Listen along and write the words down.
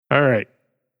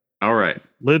All right.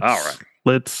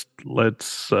 Let's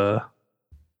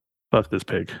fuck this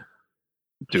pig.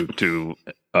 Do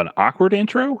an awkward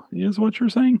intro is what you're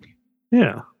saying?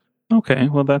 Yeah. Okay,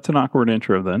 well that's an awkward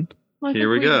intro then. Well,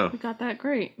 Here we go. We got that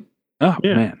great. Oh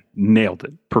Yeah. man, nailed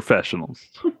it. Professionals.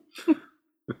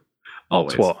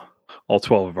 Always. All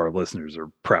 12 of our listeners are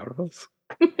proud of us.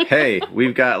 Hey,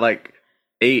 we've got like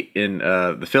 8 in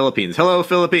the Philippines. Hello,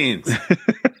 Philippines.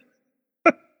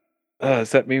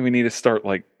 Does that mean we need to start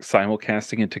like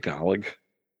simulcasting in Tagalog?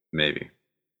 Maybe.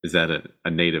 Is that a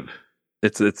native?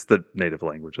 It's the native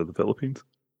language of the Philippines.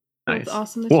 Well, Nice. it's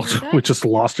awesome that Well, you did that. we just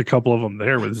lost a couple of them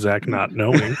there with Zach not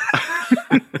knowing.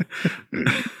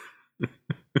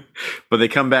 But they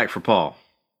come back for Paul.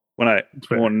 When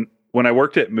I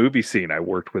worked at Movie Scene, I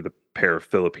worked with a pair of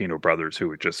Filipino brothers who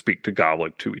would just speak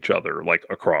Tagalog to each other, like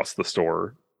across the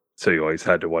store. So you always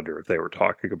had to wonder if they were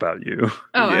talking about you.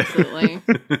 Oh, Yeah. absolutely.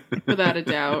 Without a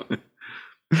doubt.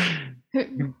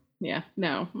 Yeah,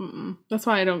 no. Mm-mm. That's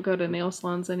why I don't go to nail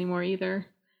salons anymore either.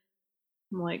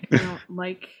 I'm like, I don't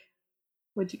like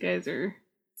what you guys are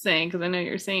saying because I know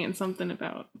you're saying something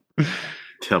about.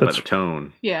 Tell by the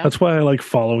tone. Yeah. That's why I like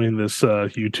following this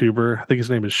YouTuber. I think his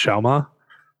name is Shauma.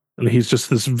 And he's just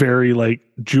this very like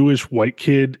Jewish white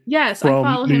kid. Yes, I from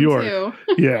follow New him York. too.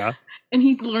 Yeah. And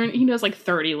he knows like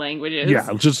 30 languages. Yeah.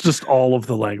 Just all of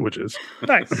the languages.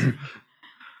 Nice.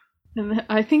 And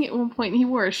I think at one point he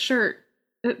wore a shirt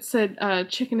that said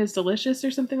chicken is delicious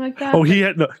or something like that. Oh, he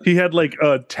had like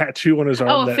a tattoo on his arm.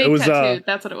 Oh, a that fake it was, tattoo.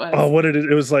 That's what it was. Oh, what it is?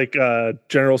 It was like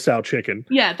General Tso chicken.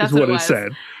 Yeah, that's is what it it was.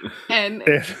 said. And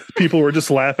And people were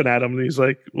just laughing at him, and he's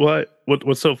like,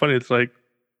 What's so funny? It's like,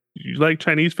 you like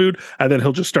Chinese food? And then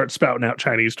he'll just start spouting out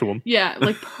Chinese to him. yeah,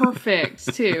 like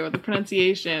perfect too. The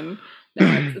pronunciation. No,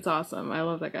 it's awesome. I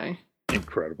love that guy.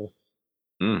 Incredible.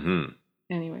 Mm-hmm.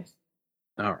 Anyways.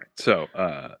 All right. So,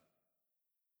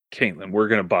 Caitlin, we're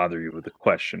going to bother you with a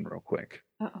question real quick.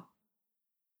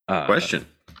 Uh-oh. Question.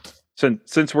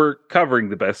 Since we're covering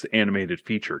the best animated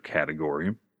feature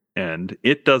category, and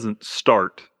it doesn't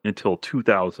start until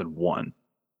 2001,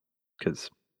 because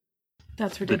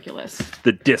That's ridiculous.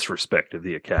 the disrespect of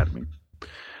the Academy.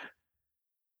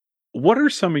 What are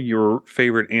some of your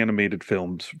favorite animated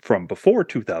films from before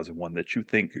 2001 that you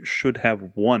think should have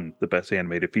won the best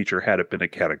animated feature had it been a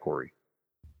category?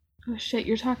 Oh shit,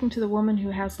 you're talking to the woman who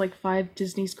has like 5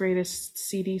 Disney's greatest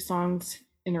CD songs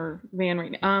in her van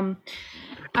right now.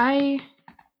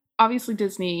 Obviously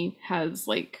Disney has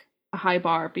like a high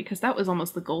bar because that was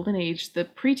almost the golden age. The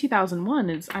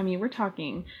pre-2001 is, I mean, we're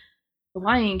talking The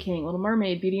Lion King, Little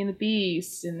Mermaid, Beauty and the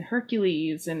Beast, and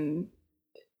Hercules, and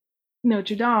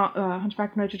Notre Dame,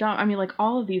 Hunchback of Notre Dame. I mean, like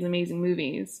all of these amazing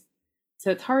movies. So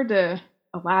it's hard to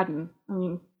Aladdin. I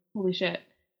mean, holy shit.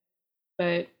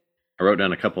 But I wrote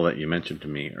down a couple that you mentioned to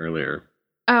me earlier.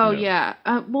 oh Yeah.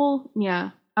 yeah. Well,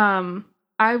 yeah.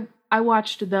 I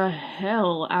watched the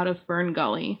hell out of Fern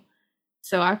Gully.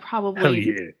 So I probably Hell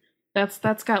yeah.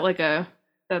 that's got like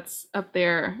that's up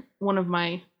there, one of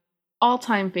my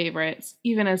all-time favorites,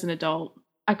 even as an adult.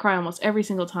 I cry almost every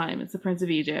single time. It's The Prince of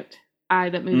Egypt.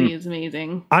 That movie is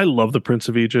amazing. I love The Prince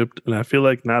of Egypt, and I feel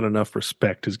like not enough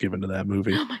respect is given to that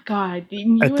movie. Oh my god.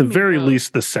 You At the and me very both.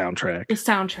 least, the soundtrack. The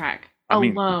soundtrack I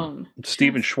mean, alone.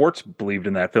 Steven Schwartz believed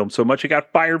in that film so much he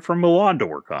got fired from Milan to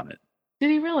work on it.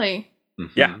 Did he really? Mhm.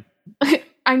 Yeah.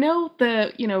 I know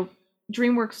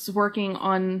DreamWorks was working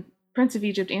on Prince of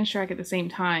Egypt and Shrek at the same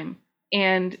time.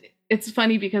 And it's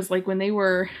funny because like when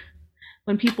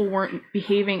people weren't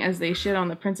behaving as they should on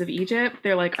the Prince of Egypt,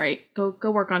 they're like, all right, go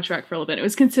work on Shrek for a little bit. It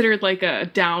was considered like a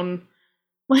downgrade.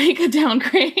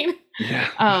 Yeah.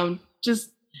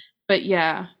 But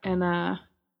yeah, and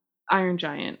Iron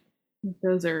Giant.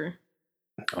 Those are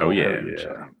Oh, yeah.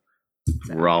 yeah.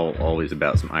 We're always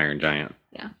about some Iron Giant.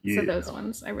 yeah. Yeah. So those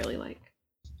ones I really like.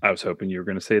 I was hoping you were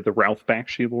going to say the Ralph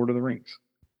Bakshi Lord of the Rings.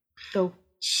 So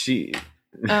She.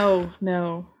 oh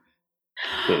no.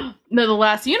 No, The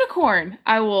Last Unicorn.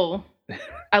 I love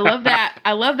that.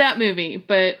 I love that movie,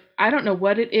 but I don't know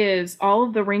what it is. All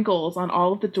of the wrinkles on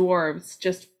all of the dwarves,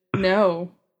 just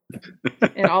no.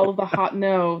 And all of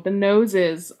the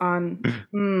noses on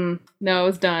no,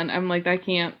 it's done. I'm like, I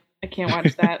can't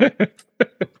watch that.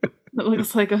 It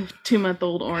looks like a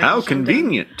 2-month-old orange. How I'm done.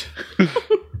 convenient.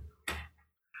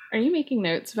 Are you making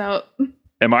notes about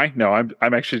Am I? No,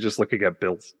 I'm actually just looking at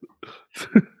Bill's.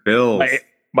 Bills.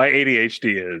 My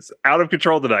ADHD is out of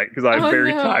control tonight because I'm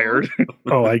very no. tired.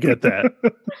 Oh, I get that.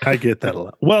 I get that a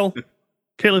lot. Well,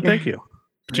 Caitlin, thank you.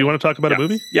 Do you want to talk about a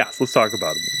movie? Yes, let's talk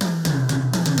about it.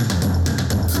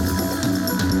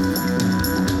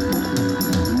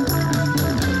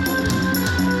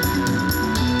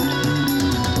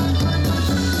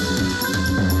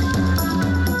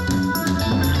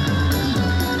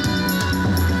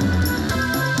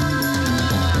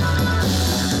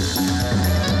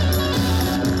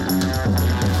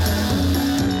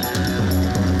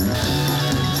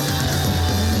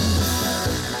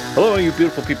 Hello, you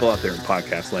beautiful people out there in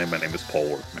podcast land. My name is Paul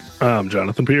Workman. I'm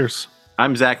Jonathan Pierce.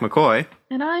 I'm Zach McCoy.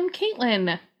 And I'm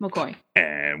Caitlin McCoy.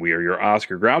 And we are your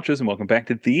Oscar Grouches, and welcome back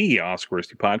to the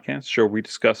Oscaristy Podcast, show where we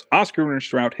discuss Oscar winners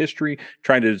throughout history,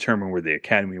 trying to determine where the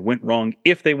Academy went wrong,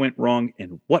 if they went wrong,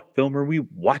 and what film are we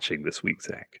watching this week,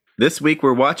 Zach? This week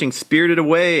we're watching Spirited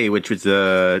Away, which was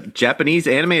a Japanese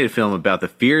animated film about the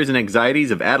fears and anxieties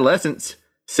of adolescence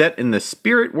set in the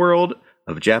spirit world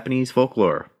of Japanese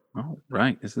folklore. Oh,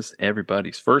 right. Is this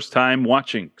everybody's first time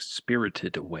watching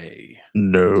Spirited Away?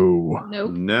 No.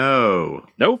 Nope.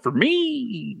 No, for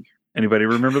me. Anybody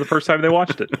remember the first time they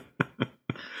watched it?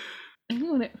 I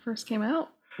knew when it first came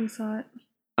out, we saw it.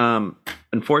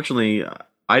 Unfortunately,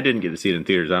 I didn't get to see it in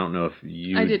theaters. I don't know if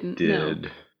you did. No.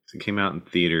 It came out in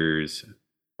theaters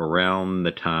around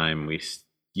the time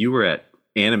you were at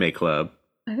Anime Club.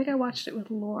 I think I watched it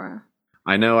with Laura.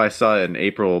 I know I saw it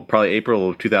in probably April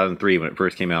of 2003 when it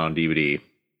first came out on DVD.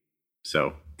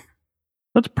 So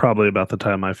That's probably about the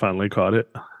time I finally caught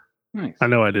it. Nice. I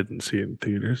know I didn't see it in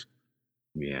theaters.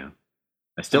 yeah,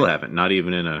 I still haven't, not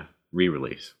even in a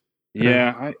re-release.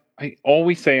 Yeah, I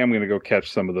always say I'm going to go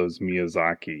catch some of those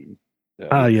Miyazaki.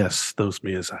 Yes, those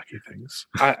Miyazaki things.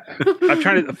 I'm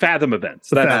trying to fathom events.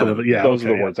 Those are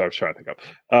the words I was trying to think of.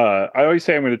 I always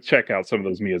say I'm going to check out some of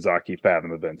those Miyazaki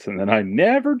fathom events, and then I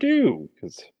never do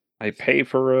because I pay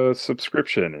for a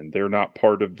subscription, and they're not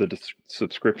part of the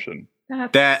subscription.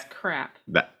 That's crap.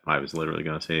 That I was literally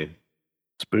going to say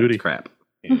It's booty. crap.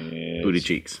 It's Booty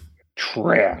cheeks.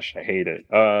 trash. I hate it.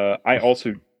 I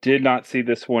also did not see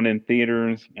this one in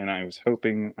theaters, and I was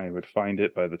hoping I would find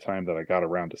it by the time that I got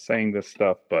around to saying this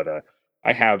stuff, but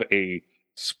I have a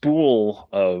spool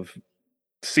of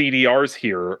CDRs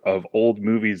here of old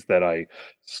movies that I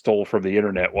stole from the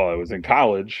internet while I was in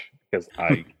college, because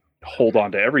I hold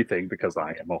on to everything because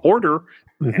I am a hoarder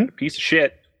and a piece of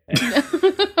shit. And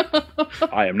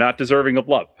I am not deserving of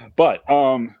love. But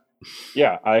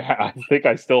yeah, I think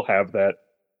I still have that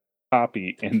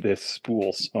copy in this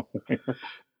spool somewhere.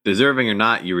 Deserving or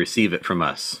not, you receive it from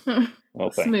us.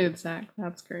 Well, thank Smooth, Zach.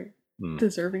 That's great.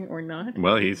 Deserving or not.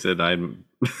 Well, he said I'm.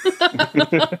 He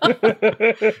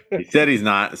said he's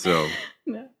not, so.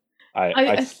 No.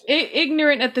 I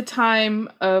ignorant at the time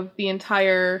of the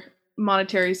entire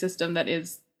monetary system that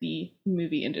is the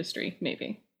movie industry,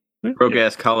 maybe.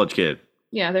 Broke-ass college kid.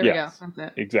 Yeah, there we go. That's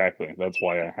it. Exactly. That's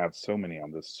why I have so many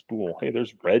on this spool. Hey,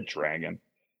 there's Red Dragon.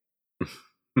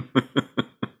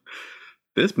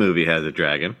 This movie has a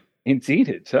dragon. Indeed,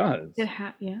 it does. Yeah.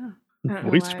 I don't know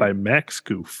Voiced why. by Max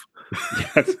Goof.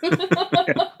 Yes.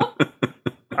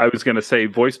 I was going to say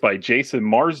voiced by Jason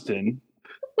Marsden,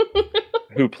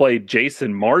 who played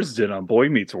Jason Marsden on Boy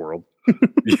Meets World.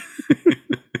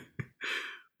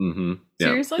 Mm-hmm. Yeah.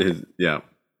 Seriously? Yeah.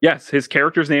 Yes, his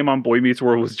character's name on Boy Meets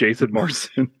World was Jason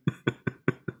Marsden.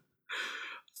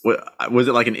 Was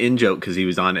it like an in-joke because he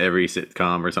was on every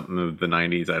sitcom or something of the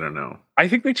 90s? I don't know. I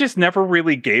think they just never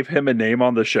really gave him a name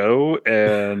on the show,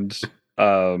 and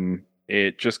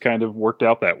it just kind of worked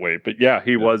out that way. But yeah,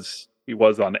 he was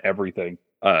on everything.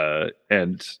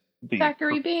 And the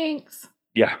Zachary Binks.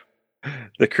 Yeah.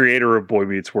 The creator of Boy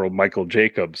Meets World, Michael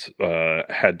Jacobs,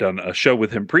 had done a show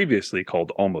with him previously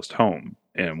called Almost Home,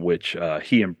 in which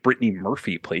he and Brittany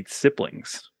Murphy played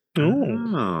siblings.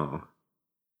 Oh.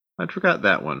 I forgot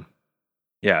that one.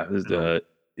 Yeah,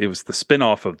 it was the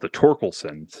spinoff of the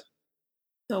Torkelsons,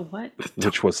 So what?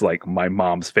 which was like my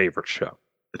mom's favorite show.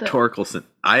 The Torkelson.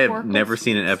 I have never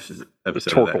seen an episode of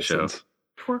that show.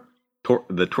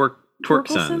 The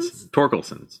Torkelsons.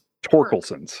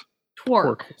 Torkelsons.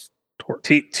 Twerk.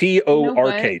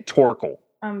 T-O-R-K. Torkel.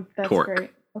 That's Torque.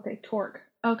 great. Okay, Torque.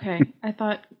 Okay, I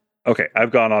thought. Okay, I've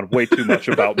gone on way too much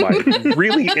about my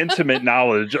really intimate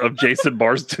knowledge of Jason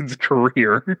Marsden's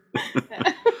career.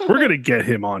 We're going to get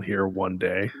him on here one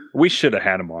day. We should have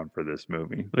had him on for this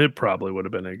movie. It probably would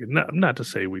have been a good... Not to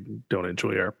say we don't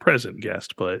enjoy our present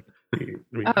guest, but...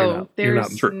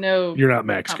 There's no you're not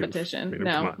Max competition. Goof.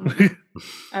 No.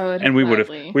 I would and we would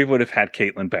have had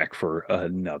Caitlin back for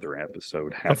another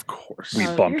episode. Of course. We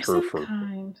bumped her so for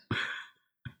kind.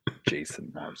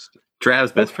 Jason Marsden.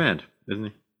 Trav's best friend, isn't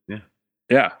he?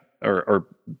 Yeah, or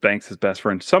Banks' best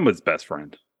friend, someone's best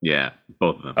friend. Yeah,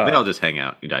 both of them. They all just hang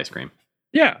out, eat ice cream.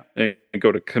 Yeah, and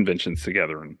go to conventions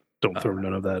together. And Don't throw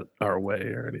none of that our way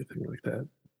or anything like that.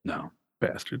 No.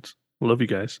 Bastards. Love you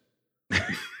guys.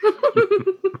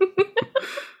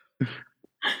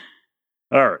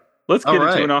 All right, let's get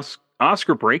into an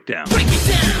Oscar breakdown. Break it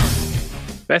down.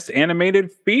 Best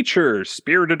Animated Feature,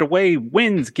 Spirited Away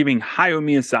wins, giving Hayao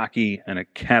Miyazaki an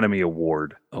Academy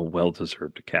Award, a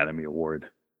well-deserved Academy Award.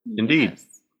 Indeed.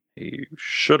 Yes. He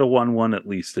should have won one at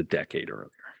least a decade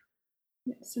earlier.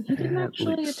 Yes, and he didn't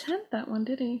actually attend that one,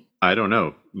 did he? I don't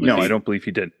know. No, I don't believe he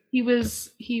did. He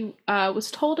was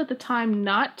told at the time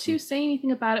not to say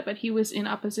anything about it, but he was in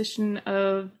opposition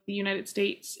of the United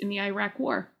States in the Iraq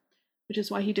War, which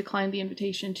is why he declined the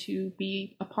invitation to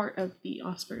be a part of the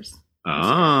Oscars.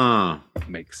 Ah,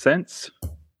 makes sense.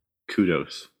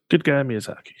 Kudos. Good guy,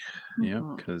 Miyazaki.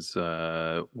 Yeah, because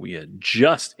we had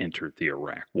just entered the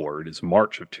Iraq War. It is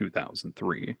March of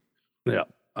 2003. Yeah.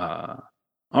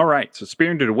 All right, so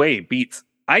Spirited Away beats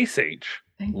Ice Age,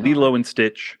 Lilo and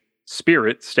Stitch,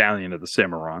 Spirit, Stallion of the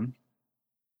Cimarron,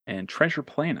 and Treasure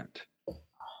Planet.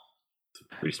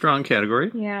 Pretty strong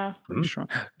category. Yeah. Pretty strong.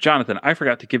 Jonathan, I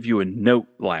forgot to give you a note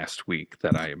last week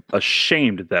that I am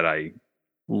ashamed that I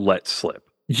let slip.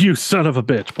 You son of a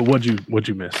bitch! But what'd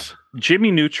you miss?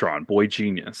 Jimmy Neutron, Boy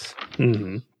Genius.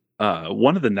 Mm-hmm.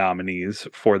 One of the nominees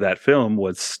for that film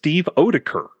was Steve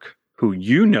Odekirk, who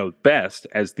you know best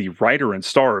as the writer and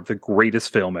star of the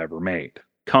greatest film ever made,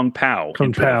 Kung Pao.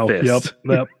 Kung Pao.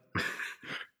 Yep.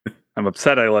 I'm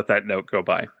upset I let that note go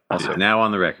by. Also, now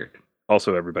on the record.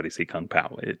 Also, everybody see Kung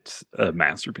Pao. It's a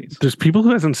masterpiece. There's people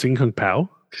who hasn't seen Kung Pao.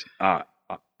 I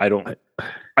don't.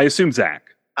 I assume Zach.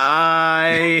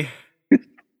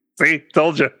 See,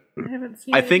 told you. I haven't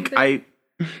seen. I think I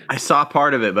saw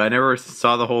part of it, but I never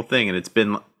saw the whole thing. And it's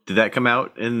been. Did that come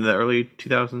out in the early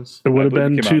 2000s? It would have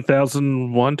been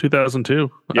 2001,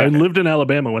 2002. Yeah. I lived in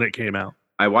Alabama when it came out.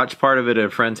 I watched part of it at a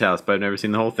friend's house, but I've never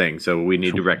seen the whole thing, so we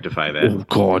need to rectify that. Oh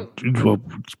God,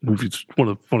 this movie's one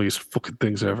of the funniest fucking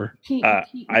things ever.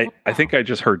 I think I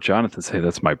just heard Jonathan say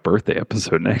that's my birthday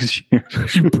episode next year.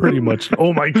 You pretty much.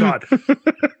 Oh my God.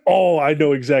 Oh, I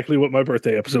know exactly what my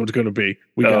birthday episode's going to be.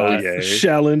 We got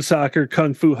Shaolin Soccer,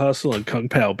 Kung Fu Hustle, and Kung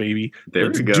Pao, baby.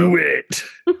 Let's we go. Do it.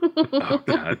 Oh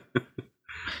God,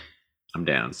 I'm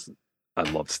down. I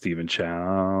love Stephen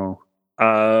Chow.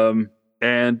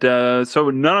 And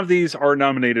so none of these are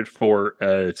nominated for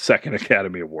a second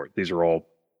Academy Award. These are all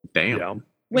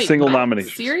single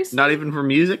nominations. Seriously? Not even for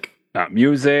music? Not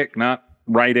music, not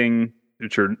writing,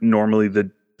 which are normally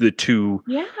the two.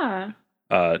 Yeah.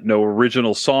 No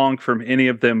original song from any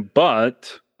of them,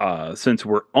 but since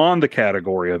we're on the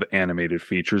category of animated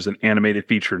features, an animated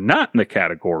feature not in the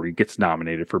category gets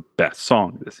nominated for Best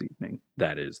Song this evening.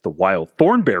 That is the Wild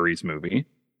Thornberrys movie.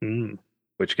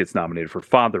 Which gets nominated for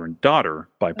Father and Daughter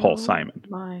by Paul Simon.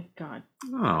 My God.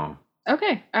 Oh.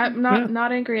 Okay. I'm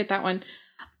not angry at that one.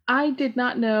 I did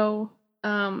not know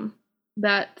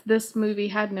that this movie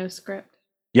had no script.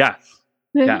 Yes.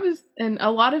 And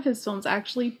a lot of his films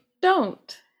actually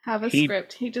don't have a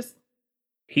script. He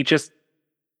just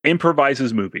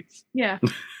improvises movies. Yeah.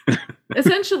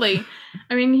 Essentially.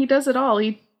 I mean, he does it all.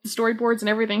 He storyboards and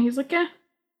everything. He's like,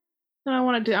 I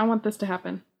want this to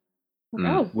happen.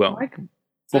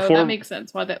 So that makes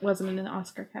sense why that wasn't in the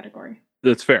Oscar category.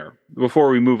 That's fair. Before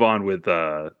we move on with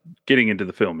getting into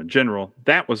the film in general,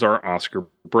 that was our Oscar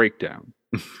breakdown.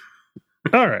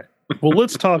 All right. Well,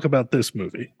 let's talk about this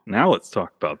movie. Now let's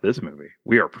talk about this movie.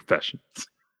 We are professionals.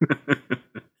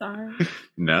 Sorry.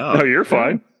 No, you're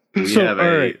fine. We have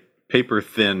a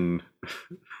paper-thin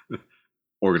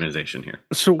organization here.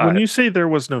 So when you say there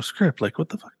was no script, like, what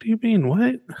the fuck do you mean?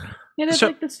 What? Yeah, there's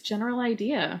like this general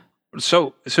idea.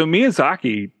 So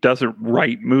Miyazaki doesn't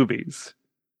write movies.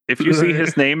 If you see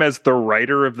his name as the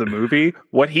writer of the movie,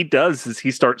 what he does is he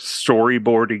starts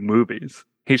storyboarding movies.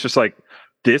 He's just like,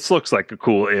 this looks like a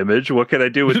cool image. What can I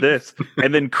do with this?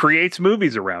 And then creates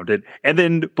movies around it. And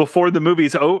then before he's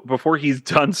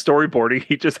done storyboarding,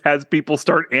 he just has people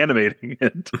start animating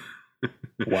it.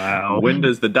 Wow. When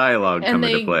does the dialogue come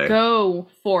into play? And they go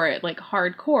for it like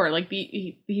hardcore. Like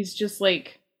he's just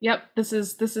like, yep, this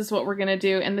is what we're gonna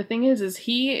do. And the thing is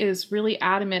he is really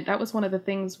adamant. That was one of the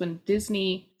things when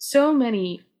Disney, so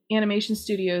many animation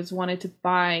studios wanted to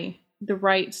buy the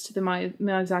rights to the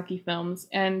Miyazaki films,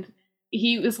 and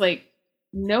he was like,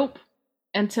 nope.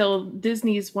 Until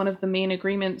Disney's one of the main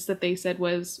agreements that they said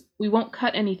was, we won't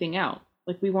cut anything out.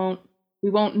 Like we won't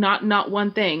not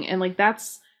one thing. And like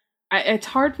it's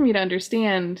hard for me to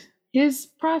understand his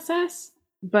process,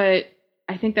 but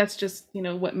I think that's just,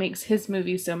 what makes his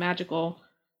movies so magical,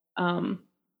 and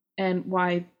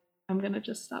why I'm going to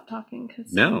just stop talking.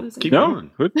 Because keep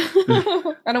going.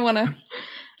 I don't want to.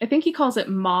 I think he calls it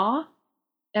Ma,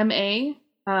 M-A,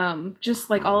 just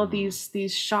like all of these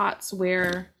shots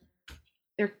where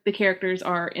the characters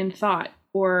are in thought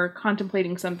or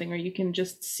contemplating something, or you can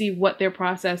just see what they're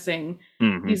processing.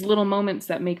 Mm-hmm. These little moments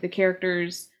that make the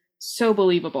characters so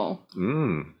believable.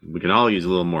 We can all use a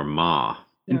little more Ma.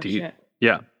 Indeed. Shit.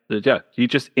 Yeah. He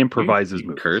just improvises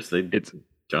movies. Curse.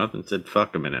 Jonathan said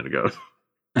fuck a minute ago.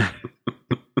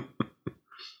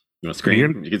 You want to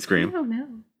scream? You can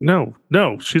scream.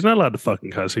 No, she's not allowed to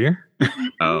fucking cuss here.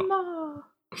 Oh.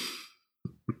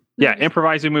 Yeah,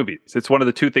 improvising movies. It's one of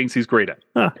the two things he's great at.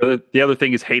 Huh. The other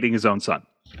thing is hating his own son.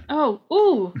 Oh,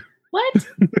 ooh, what?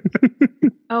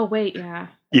 Oh, wait, yeah.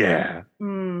 Yeah.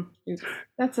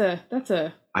 That's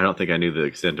a. I don't think I knew the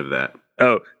extent of that.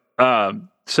 Oh,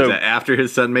 so is that after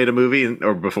his son made a movie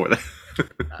or before that?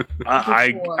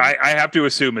 I have to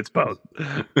assume it's both.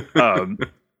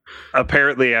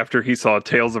 Apparently, after he saw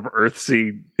Tales of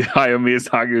Earthsea, Hayao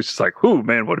Miyazaki was just like, "Ooh,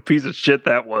 man, what a piece of shit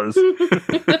that was."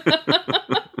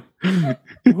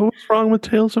 What's wrong with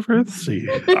Tales of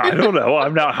Earthsea? I don't know.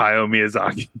 I'm not Hayao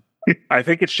Miyazaki. I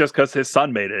think it's just because his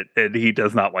son made it, and he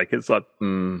does not like his son.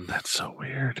 That's so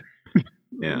weird.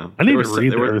 Yeah, I need to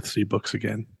read the Earthsea books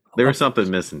again. There was something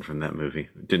missing from that movie.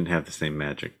 It didn't have the same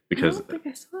magic because I don't think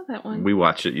I saw that one. We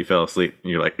watched it. You fell asleep,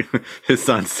 and you're like, "His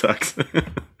son sucks."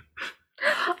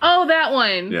 Oh, that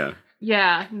one. Yeah.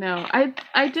 Yeah. No,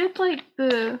 I did like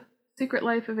the Secret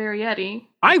Life of Arietti.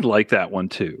 I like that one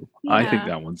too. Yeah. I think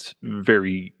that one's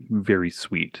very, very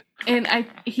sweet. And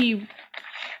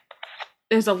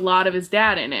there's a lot of his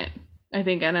dad in it, I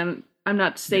think, and I'm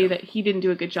not to say that he didn't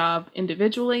do a good job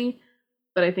individually,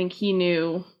 but I think he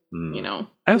knew, you know.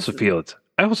 I also feel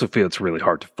it's really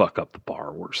hard to fuck up the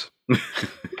borrowers.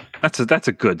 That's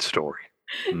a good story.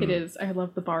 It is. I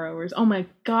love the borrowers. Oh my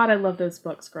god, I love those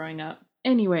books growing up.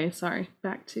 Anyway, sorry.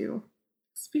 Back to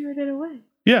Spirited Away.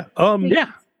 Yeah.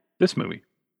 This movie.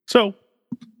 So,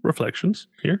 reflections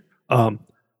here.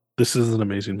 This is an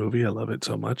amazing movie. I love it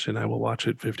so much, and I will watch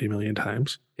it 50 million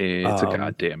times. It's a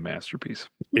goddamn masterpiece.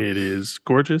 It is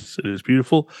gorgeous. It is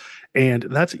beautiful. And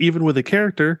that's even with a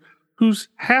character who's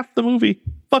half the movie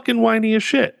fucking whiny as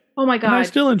shit. Oh my god. And I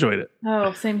still enjoyed it.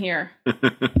 Oh, same here.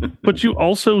 But you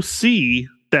also see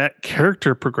that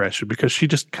character progression because she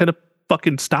just kind of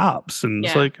fucking stops and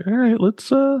it's like, all right, let's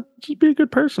just be a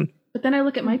good person. But then I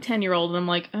look at my 10-year-old and I'm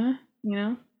like, I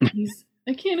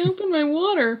can't open my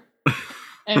water.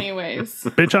 Anyways.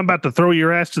 Bitch, I'm about to throw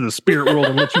your ass to the spirit world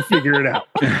and let you figure it out.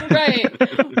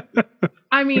 Right.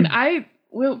 I mean,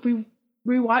 we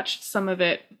rewatched some of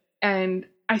it, and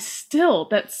I still,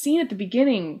 that scene at the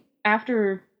beginning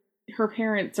after her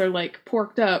parents are like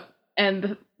porked up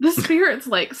and the spirit's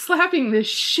like slapping the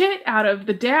shit out of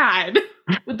the dad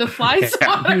with the fly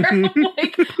swatter. I'm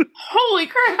like, holy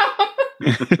crap.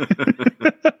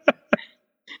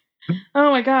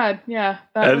 Oh my god, yeah.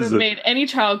 That would have made any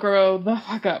child grow the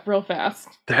fuck up real fast.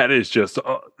 That is just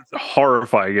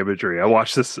horrifying imagery. I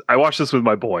watched this with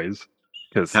my boys.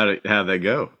 How'd that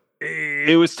go?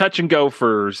 It was touch and go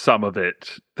for some of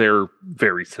it. They're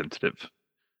very sensitive.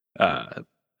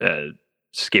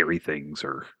 Scary things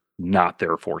are not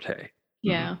their forte.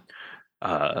 Yeah.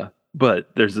 But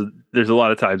there's a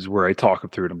lot of times where I talk them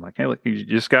through it. I'm like, hey, look,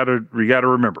 you gotta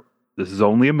remember, this is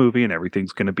only a movie and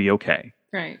everything's gonna be okay.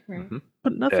 Right. Mm-hmm.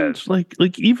 But nothing's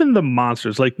like even the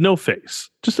monsters, like No Face,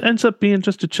 just ends up being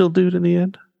just a chill dude in the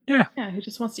end. Yeah. Yeah, who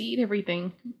just wants to eat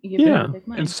everything.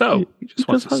 And so he just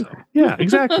wants to sew. Yeah,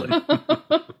 exactly.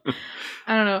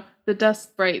 I don't know. The dust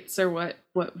sprites are what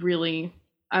really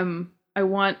I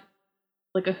want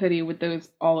like a hoodie with those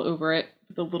all over it,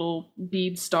 the little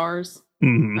bead stars.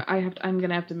 Mm-hmm. I'm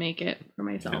gonna have to make it for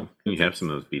myself. Yeah. You have some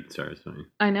of those bead stars, don't you?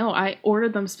 I know. I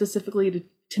ordered them specifically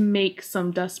to make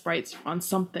some dust sprites on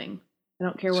something. I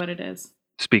don't care what it is.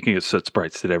 Speaking of soot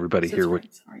sprites, did everybody hear what?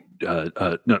 Sorry.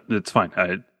 No, it's fine.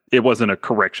 It wasn't a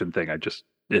correction thing.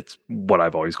 It's what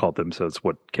I've always called them, so it's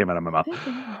what came out of my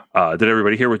mouth. Did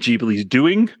everybody hear what Ghibli's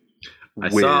doing? I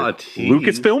saw a tease.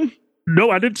 Lucasfilm?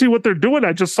 No, I didn't see what they're doing.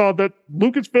 I just saw that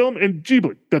Lucasfilm and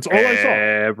Ghibli. That's all I saw.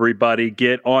 Everybody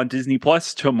get on Disney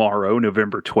Plus tomorrow,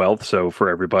 November 12th. So for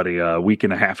everybody, a week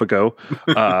and a half ago,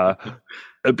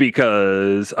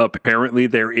 because apparently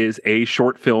there is a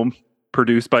short film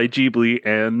produced by Ghibli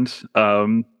and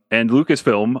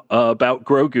Lucasfilm about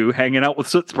Grogu hanging out with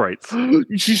soot sprites.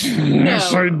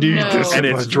 Yes, I need this. And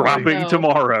it's dropping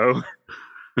tomorrow.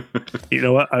 You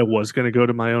know what? I was going to go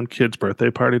to my own kid's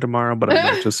birthday party tomorrow, but I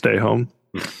might just stay home.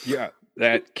 Yeah,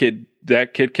 that kid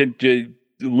can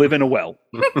live in a well.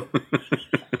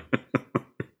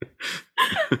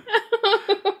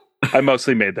 I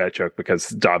mostly made that joke because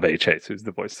Dave Chase, who's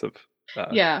the voice of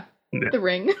The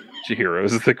Ring. Chihiro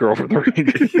is the girl from The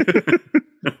Ring.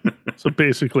 So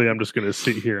basically, I'm just going to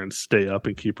sit here and stay up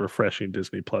and keep refreshing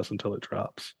Disney Plus until it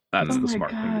drops. That's the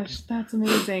smart thing. Oh my gosh, that's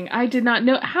amazing. I did not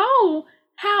know.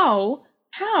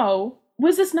 How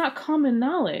was this not common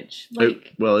knowledge?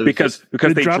 Because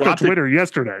they dropped on Twitter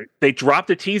yesterday. They dropped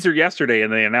a teaser yesterday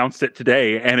and they announced it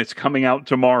today, and it's coming out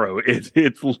tomorrow. It's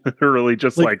literally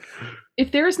just like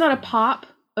if there is not a pop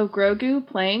of Grogu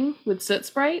playing with soot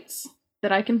sprites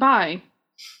that I can buy,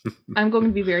 I'm going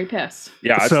to be very pissed.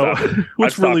 Yeah, I stopped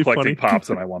really collecting funny, pops,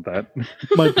 and I want that.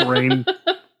 My brain,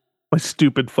 my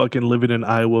stupid fucking living in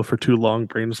Iowa for too long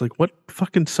brain is like, what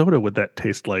fucking soda would that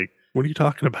taste like? What are you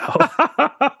talking about?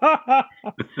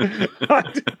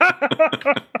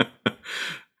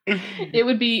 It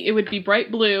would be bright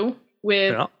blue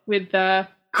with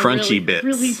crunchy bits,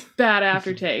 really bad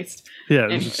aftertaste. Yeah,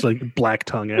 it's just like black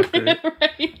tongue after it.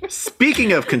 Right.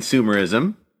 Speaking of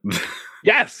consumerism,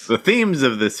 Yes, the themes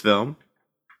of this film.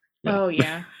 Oh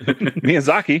yeah,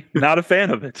 Miyazaki, not a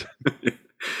fan of it.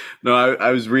 No,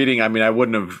 I was reading. I mean, I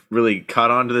wouldn't have really caught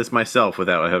on to this myself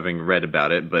without having read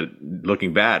about it. But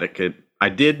looking back, I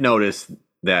did notice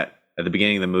that at the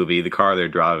beginning of the movie, the car they're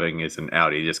driving is an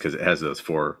Audi, just because it has those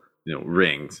 4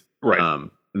 rings. Right.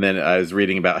 And then I was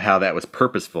reading about how that was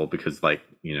purposeful because, like,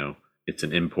 it's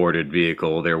an imported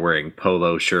vehicle. They're wearing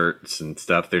polo shirts and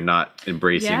stuff. They're not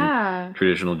embracing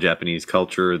traditional Japanese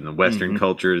culture, and the Western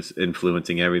cultures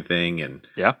influencing everything. And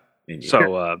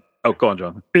so, go on,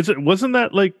 John. Wasn't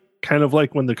that like kind of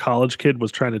like when the college kid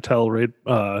was trying to tell Ray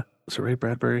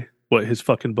Bradbury what his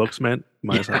fucking books meant?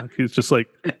 Miyazaki. He's just like,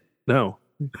 no,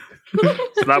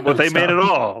 it's not what they made at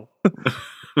all.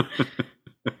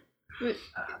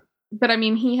 But I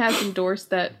mean, he has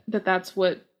endorsed that's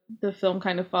what the film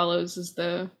kind of follows.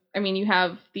 You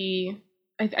have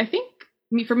I think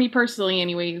for me personally,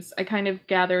 anyways, I kind of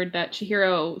gathered that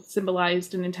Chihiro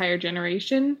symbolized an entire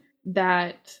generation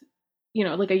that,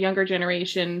 like a younger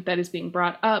generation that is being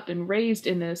brought up and raised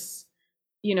in this,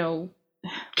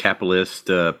 capitalist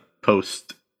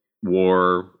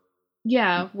post-war,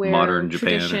 where modern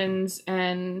Japan traditions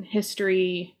and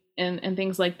history and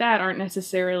things like that aren't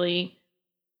necessarily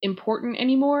important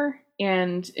anymore.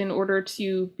 And in order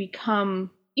to become,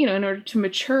 in order to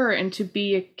mature and to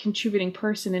be a contributing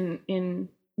person in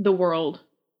the world,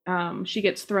 she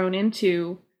gets thrown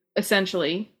into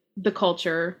essentially the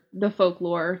culture, the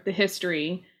folklore, the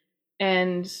history,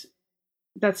 and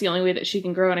that's the only way that she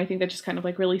can grow. And I think that just kind of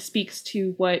like really speaks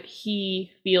to what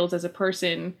he feels as a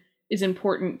person is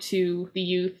important to the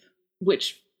youth,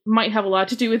 which might have a lot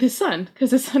to do with his son,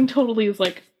 because his son totally is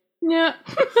like, yeah,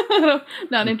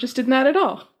 not interested in that at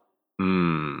all.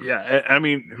 Yeah, I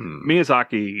mean,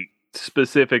 Miyazaki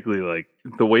specifically, like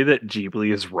the way that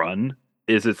Ghibli is run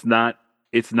is it's not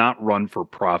run for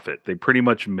profit. They pretty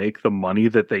much make the money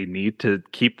that they need to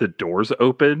keep the doors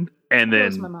open, and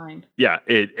then my mind.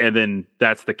 And then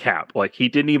that's the cap. Like he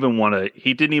didn't even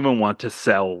want to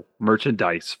sell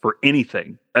merchandise for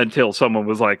anything until someone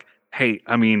was like, "Hey,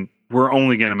 I mean, we're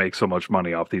only going to make so much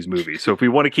money off these movies. So if we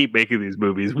want to keep making these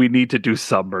movies, we need to do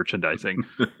some merchandising."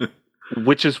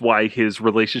 Which is why his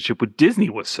relationship with Disney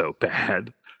was so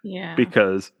bad. Yeah.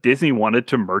 Because Disney wanted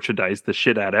to merchandise the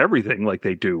shit out of everything like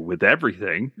they do with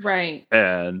everything. Right.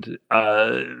 And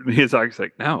Miyazaki's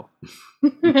like, no.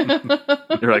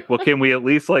 They're like, well, can we at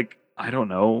least, like, I don't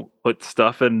know, put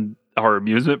stuff in our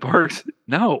amusement parks?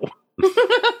 No.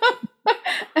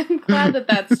 I'm glad that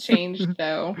that's changed,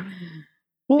 though.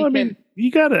 Well, I mean, you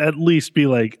got to at least be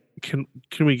like, can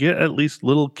we get at least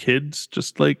little kids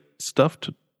just like stuff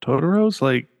to Totoro's?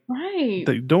 Like, right.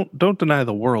 They don't deny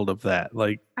the world of that.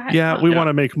 Like, we want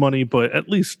to make money, but at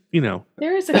least,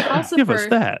 there is a calcifer. Give us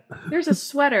that. There's a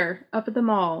sweater up at the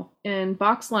mall in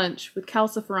box lunch with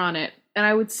calcifer on it, and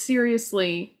I would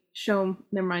seriously show.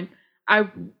 Never mind. I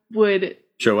would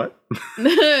show what?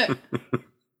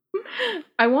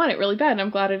 I want it really bad, and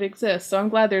I'm glad it exists. So I'm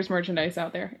glad there's merchandise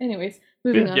out there. Anyways,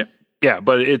 moving on. Yeah,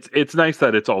 but it's nice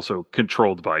that it's also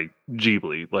controlled by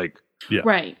Ghibli. Like,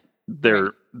 right.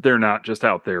 They're not just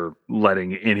out there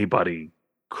letting anybody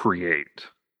create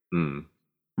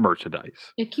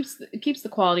merchandise. It keeps the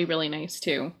quality really nice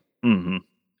too. Mm-hmm.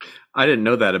 I didn't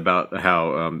know that about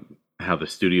how the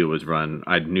studio was run.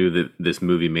 I knew that this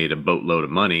movie made a boatload of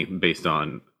money based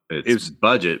on its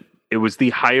budget. It was the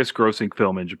highest grossing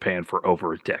film in Japan for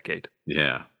over a decade.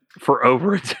 Yeah. For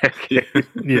over a decade.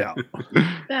 Yeah.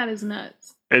 That is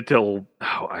nuts. Until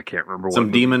I can't remember some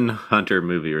what Demon Hunter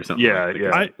movie or something. Yeah,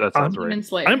 that sounds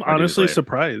right. I'm honestly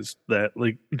surprised that,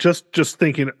 like, just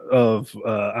thinking of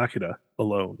Akira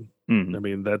alone. I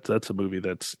mean, that's a movie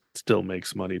that still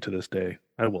makes money to this day.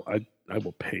 I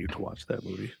will pay to watch that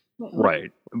movie.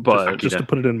 Right, but just to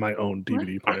put it in my own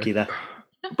DVD player. Akira.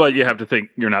 But you have to think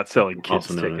you're not selling kids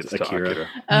tickets to Akira.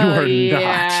 Oh, you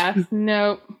are not.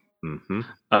 Nope.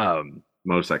 Mm-hmm.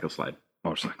 Motorcycle slide.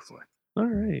 All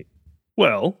right.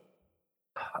 Well,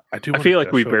 I feel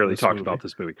like we barely talked about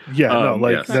this movie. Yeah,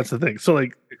 yes. That's the thing. So,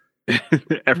 like,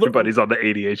 everybody's on the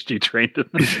ADHD train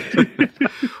tonight.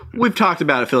 We've talked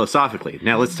about it philosophically.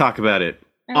 Now let's talk about it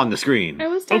on the screen. I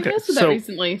was diagnosed with that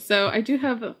recently, so I do.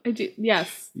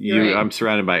 Yes. Right. I'm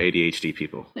surrounded by ADHD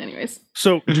people. Anyways.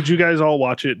 So did you guys all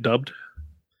watch it dubbed?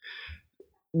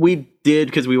 We did,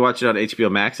 because we watched it on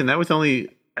HBO Max, and that was the only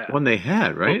one they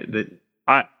had, right?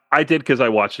 I did because I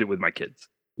watched it with my kids.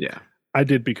 Yeah. I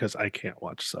did because I can't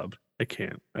watch sub. I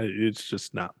can't. It's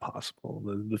just not possible.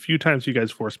 The few times you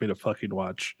guys force me to fucking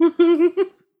watch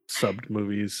subbed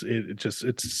movies,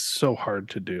 it's so hard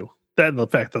to do. That and the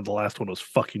fact that the last one was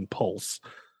fucking Pulse.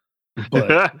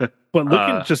 But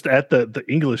looking just at the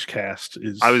English cast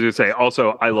is. I was going to say,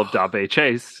 also, I love Dabe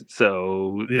Chase,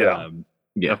 so yeah,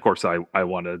 of course I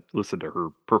want to listen to her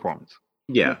performance.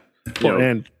 Yeah.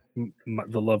 And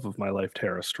the love of my life,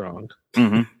 Tara Strong.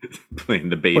 Mm-hmm. Playing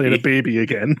the baby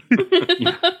again.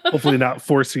 Hopefully not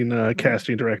forcing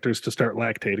casting directors to start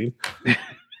lactating.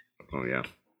 Oh, yeah.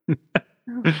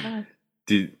 Oh, God.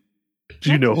 Do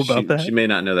you know about that? She may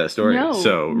not know that story.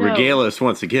 No. Regale us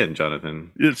once again,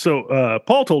 Jonathan. So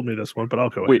Paul told me this one, but I'll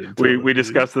go ahead. We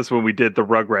discussed this when we did the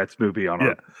Rugrats movie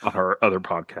on our other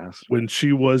podcast. When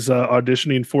she was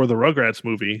auditioning for the Rugrats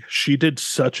movie, she did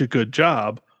such a good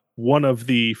job. One of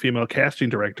the female casting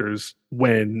directors,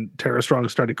 when Tara Strong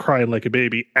started crying like a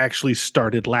baby, actually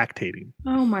started lactating.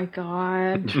 Oh my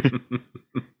God.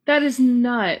 That is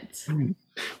nuts.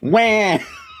 Wah!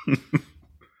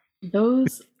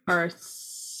 Those are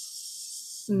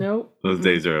nope. Those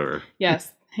days are over.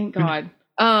 Yes, thank God.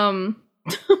 Yeah,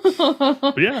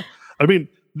 I mean,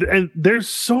 and there's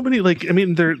so many, like, I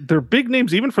mean, they're big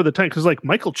names even for the time, because like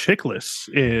Michael Chiklis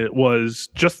was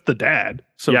just the dad,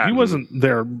 so he wasn't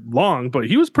there long, but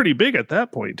he was pretty big at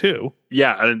that point too.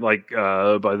 Yeah, and like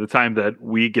by the time that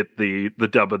we get the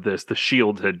dub of this, The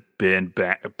Shield had been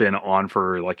on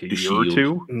for like a year or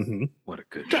two. Mm-hmm. What a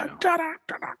good show!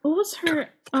 What was her?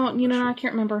 Oh, I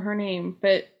can't remember her name,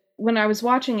 but when I was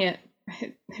watching it,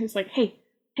 it was like, hey,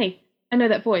 I know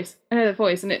that voice,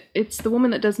 and it's the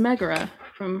woman that does Megara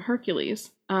from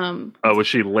Hercules. Was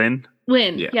she Lynn?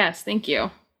 Lynn, yes, thank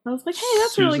you. I was like, hey,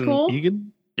 that's Susan really cool.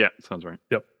 Egan? Yeah, sounds right.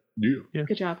 Yep. Yeah.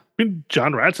 Good job. I mean,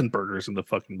 John Ratzenberger's in the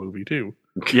fucking movie too.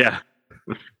 Yeah.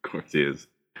 Of course he is.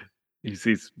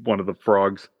 He's one of the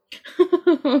frogs.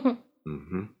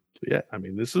 Mm-hmm. Yeah, I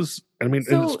mean,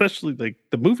 and especially like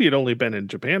the movie had only been in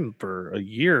Japan for a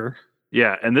year.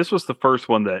 Yeah, and this was the first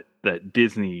one that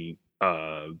Disney,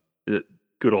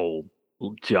 good old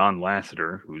John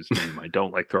Lasseter, whose name I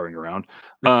don't like throwing around.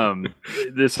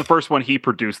 This is the first one he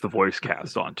produced the voice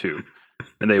cast on too,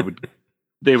 and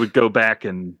they would go back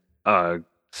and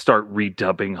start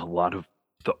redubbing a lot of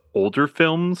the older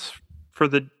films for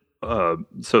the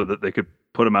so that they could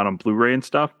put them out on Blu-ray and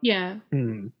stuff. Yeah,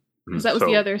 because that was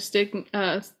the other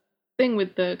thing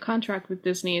with the contract with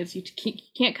Disney is you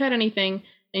can't cut anything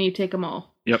and you take them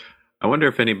all. Yep. I wonder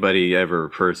if anybody ever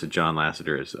refers to John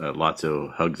Lasseter as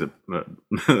Lotso hugs.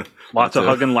 Lotso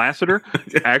hugging Lasseter?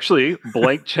 Actually,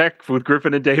 blank check with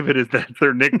Griffin and David is that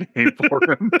their nickname for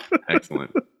him.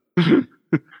 Excellent.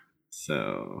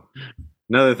 So,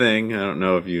 another thing, I don't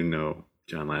know if you know,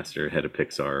 John Lasseter, head of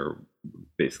Pixar,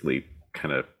 basically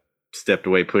kind of stepped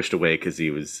away, pushed away, because he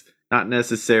was not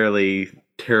necessarily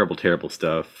terrible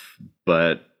stuff,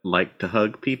 but liked to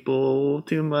hug people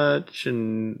too much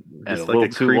and just a little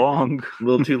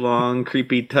too long,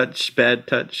 creepy touch, bad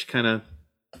touch kind of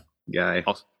guy.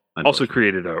 Also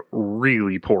created a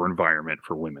really poor environment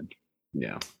for women.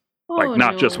 Yeah, like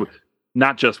not just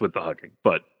with the hugging,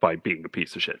 but by being a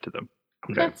piece of shit to them.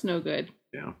 Okay. That's no good.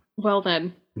 Yeah. Well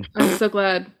then, I'm so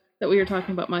glad that we were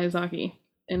talking about Miyazaki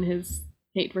and his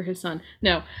hate for his son.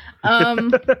 No.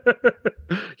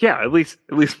 Yeah, at least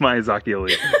Miyazaki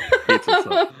only hates his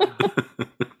son.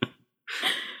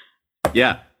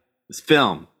 Yeah, this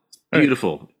film, it's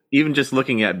beautiful. Even just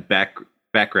looking at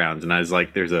backgrounds, and I was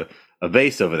like, "There's a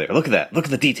vase over there. Look at that. Look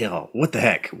at the detail. What the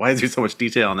heck? Why is there so much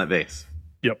detail on that vase?"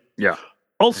 Yep. Yeah.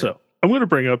 Also, I'm going to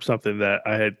bring up something that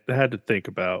I had to think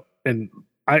about, and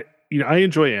I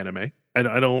enjoy anime.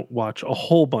 I don't watch a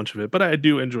whole bunch of it, but I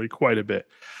do enjoy quite a bit.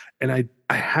 And I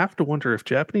have to wonder if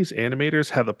Japanese animators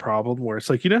have a problem where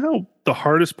it's like, how the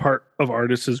hardest part of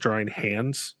artists is drawing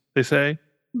hands, they say?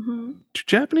 Mm-hmm. Do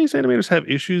Japanese animators have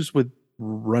issues with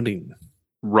running?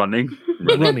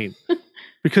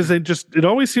 Because it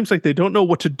always seems like they don't know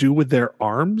what to do with their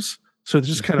arms. So it's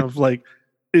just kind of like,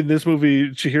 in this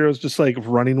movie, Chihiro's just like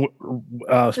running,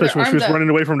 especially when she was running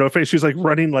away from No-Face, she's like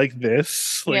running like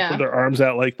this, with her arms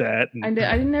out like that. And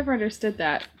I never understood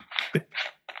that.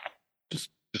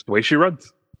 Just the way she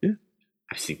runs. Yeah.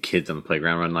 I've seen kids on the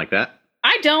playground run like that.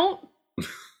 I don't.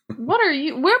 What are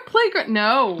you? We're playground.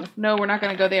 No, we're not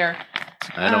going to go there.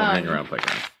 I don't hang around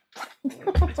playgrounds.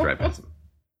 It's right past them.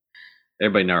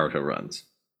 Everybody Naruto runs.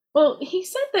 Well, he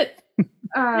said that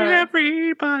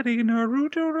everybody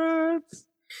Naruto runs.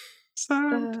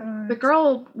 The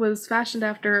girl was fashioned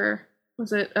after,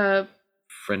 was it a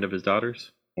friend of his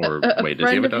daughter's? Or wait, does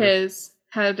he have a daughter? A friend of his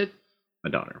had a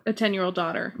daughter, a 10-year-old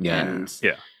daughter. Yeah,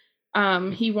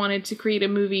 and he wanted to create a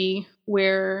movie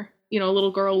where a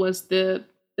little girl was the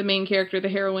main character, the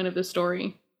heroine of the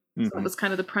story. Mm-hmm. So that was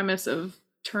kind of the premise of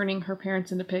turning her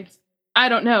parents into pigs. I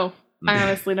don't know. I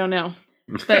honestly don't know.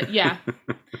 But yeah,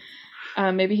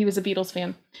 maybe he was a Beatles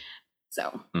fan.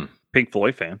 So Pink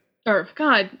Floyd fan. Or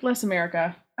God bless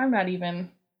America. I'm not even.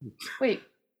 Wait.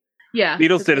 Yeah.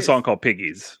 Beatles did a song called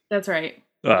Piggies. That's right.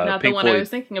 Not Pink the one Floyd, I was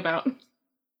thinking about.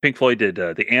 Pink Floyd did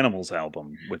the Animals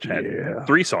album, which had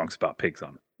 3 songs about pigs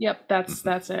on it. Yep,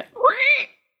 that's it.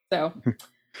 So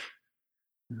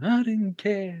I didn't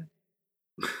care.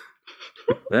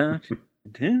 All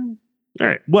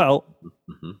right. Well,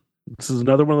 this is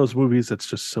another one of those movies that's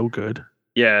just so good.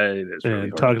 Yeah, it is. Really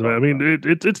and talking about, I mean,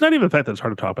 it's not even the fact that it's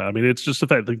hard to talk about. I mean, it's just the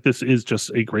fact like this is just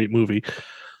a great movie.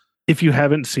 If you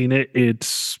haven't seen it,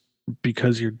 it's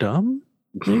because you're dumb.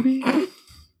 Maybe.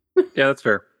 Yeah, that's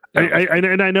fair.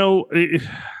 I know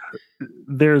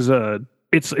there's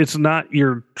it's not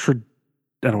your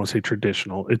I don't want to say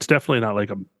traditional. It's definitely not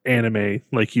like an anime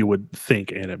like you would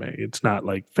think anime. It's not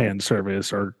like fan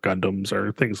service or Gundams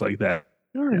or things like that.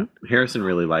 All right. Harrison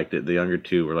really liked it. The younger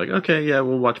two were like, okay, yeah,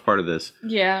 we'll watch part of this.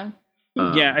 Yeah.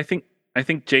 Yeah, I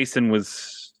think Jason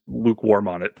was lukewarm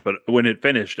on it, but when it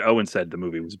finished, Owen said the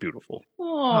movie was beautiful.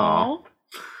 Aww.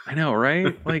 I know,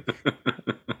 right? Like,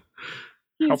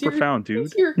 how profound, dude.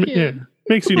 He's your kid. Yeah.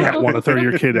 Makes you not want to throw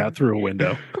your kid out through a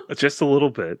window. Just a little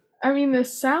bit. I mean, the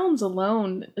sounds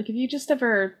alone, like if you just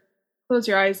ever close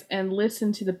your eyes and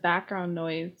listen to the background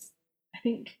noise, I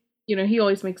think, he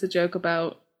always makes a joke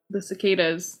about the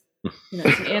cicadas.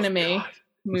 It's an anime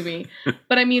movie.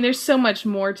 But I mean, there's so much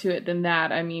more to it than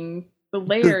that. I mean, the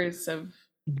layers of...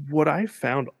 What I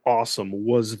found awesome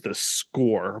was the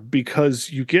score, because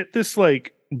you get this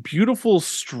like beautiful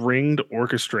stringed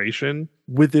orchestration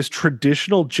with this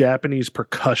traditional Japanese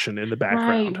percussion in the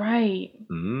background. Right.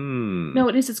 No,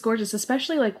 it's gorgeous,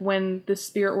 especially like when the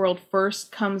spirit world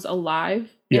first comes alive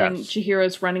and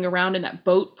Chihiro's running around and that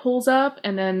boat pulls up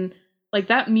and then like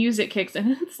that music kicks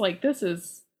and it's like, this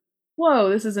is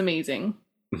amazing.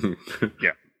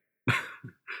 Yeah.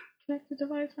 Connected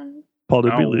device on. Paul,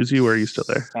 did we lose you or are you still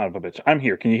there? Son of a bitch. I'm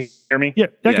here. Can you hear me? Yeah,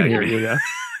 I can hear you, yeah.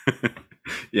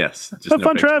 Yes. Just Have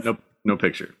fun, Trev. No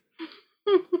picture.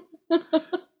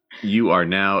 You are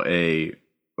now a...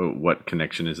 what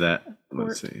connection is that?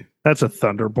 Let's see. That's a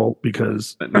Thunderbolt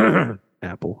because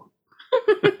Apple.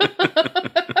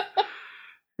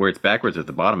 Where it's backwards at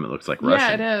the bottom, it looks like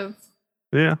Russian. Yeah, it is.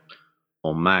 Yeah.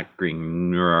 Oh, my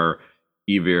green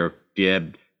Evir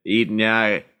Geb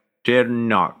Eatnya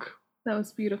Ternok. That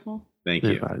was beautiful. Thank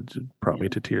you. It brought me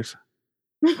to tears.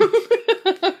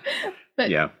 But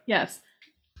yeah. Yes.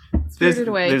 There's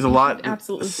a lot.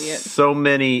 Absolutely see it. So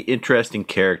many interesting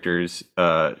characters,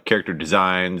 character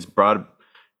designs. Brought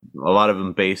a lot of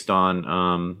them based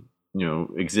on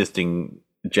existing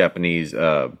Japanese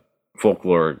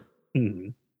folklore. Mm-hmm.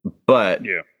 But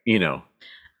you know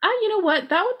what?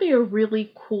 That would be a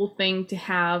really cool thing to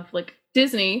have. Like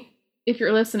Disney, if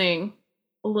you're listening,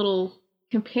 a little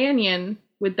companion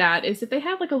with that is if they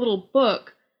had like a little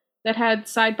book that had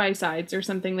side by sides or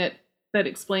something that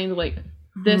explained like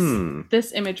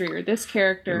this imagery or this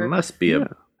character. It must be a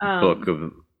book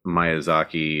of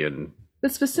Miyazaki and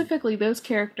but specifically those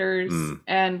characters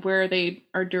and where they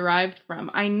are derived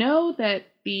from. I know that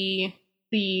the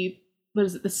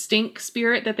stink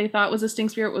spirit that they thought was a stink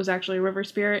spirit was actually a river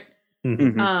spirit.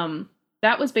 Mm-hmm.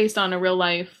 That was based on a real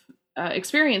life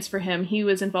experience for him. He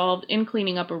was involved in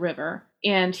cleaning up a river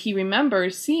and he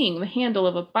remembers seeing the handle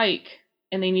of a bike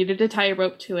and they needed to tie a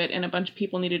rope to it and a bunch of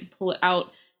people needed to pull it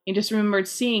out. He just remembered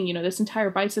seeing, this entire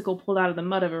bicycle pulled out of the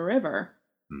mud of a river.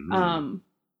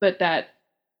 But that,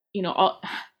 all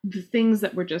the things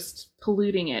that were just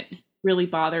polluting it really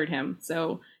bothered him.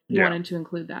 So he wanted to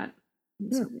include that.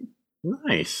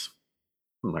 Nice.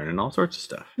 I'm learning all sorts of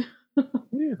stuff.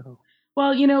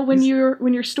 Well, when you're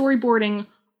storyboarding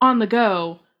on the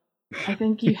go, I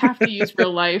think you have to use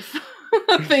real life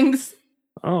things.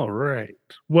 All right.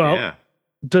 Well,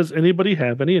 does anybody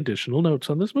have any additional notes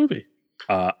on this movie?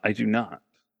 I do not.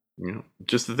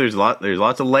 Just that there's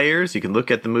lots of layers. You can look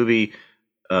at the movie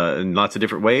in lots of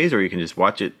different ways, or you can just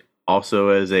watch it also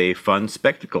as a fun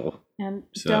spectacle. And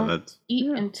don't eat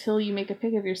until you make a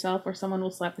pig of yourself, or someone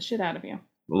will slap the shit out of you.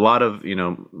 A lot of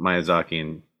Miyazaki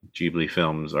and Ghibli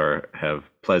films have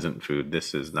pleasant food.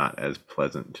 This is not as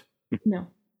pleasant. No,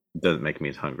 it doesn't make me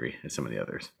as hungry as some of the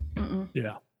others. Mm-mm.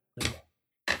 Yeah.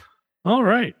 All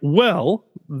right. Well,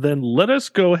 then let us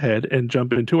go ahead and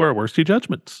jump into our worsty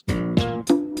judgments.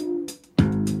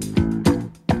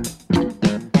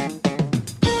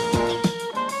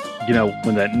 You know,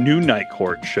 when that new Night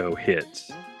Court show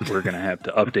hits, we're going to have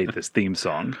to update this theme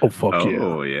song. Oh, fuck yeah.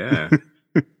 Oh, yeah.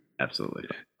 Absolutely.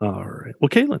 All right. Well,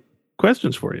 Caitlin,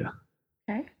 questions for you.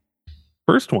 Okay.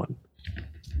 First one.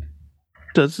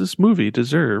 Does this movie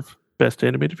deserve Best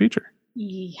Animated Feature?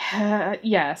 Yeah,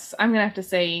 yes. I'm going to have to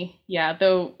say, yeah,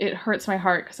 though it hurts my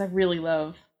heart because I really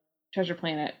love Treasure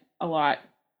Planet a lot.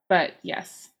 But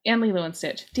yes. And Lilo and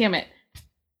Stitch. Damn it.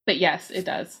 But yes, it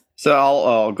does. So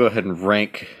I'll go ahead and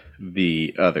rank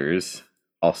the others.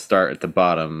 I'll start at the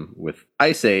bottom with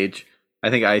Ice Age. I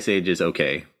think Ice Age is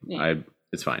okay. Yeah.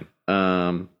 It's fine.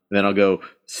 Then I'll go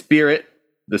Spirit,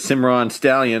 the Cimarron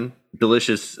Stallion,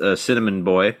 delicious cinnamon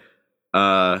boy.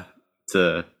 I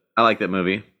like that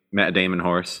movie. Matt Damon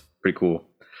horse, pretty cool.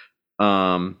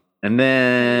 And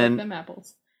then them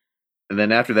apples. And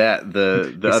then after that,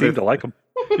 the you other seem to like them.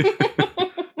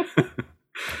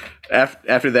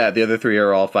 After that, the other three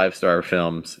are all 5-star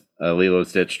films. Lilo and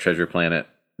Stitch, Treasure Planet,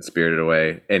 Spirited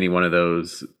Away. Any one of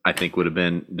those, I think, would have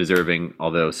been deserving.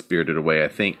 Although Spirited Away, I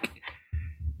think,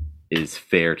 is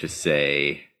fair to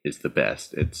say is the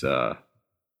best. It's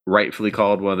rightfully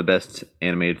called one of the best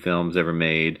animated films ever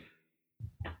made.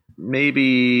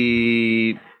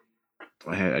 Maybe,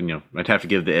 I'd have to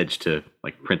give the edge to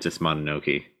like Princess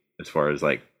Mononoke as far as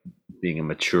like being a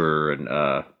mature and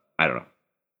I don't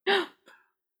know.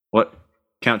 What?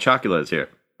 Count Chocula is here.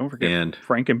 Don't forget and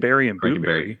Frankenberry and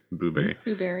Frankenberry, Blueberry.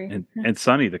 Blueberry. And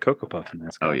Sonny the Cocoa Puff in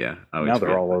that. Oh yeah. Now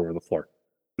they're all over the floor.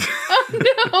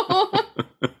 Oh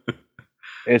no.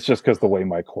 It's just because the way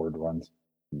my cord runs.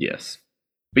 Yes.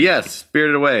 But yes,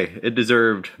 Spirited Away. It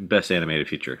deserved Best Animated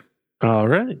Feature. All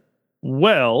right.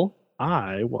 Well,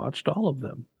 I watched all of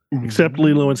them. Except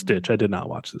Lilo and Stitch. I did not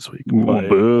watch this week. But,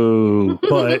 Boo.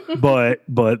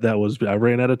 but that was, I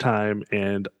ran out of time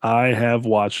and I have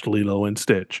watched Lilo and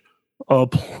Stitch.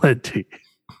 Plenty.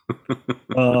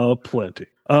 Plenty.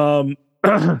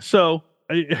 So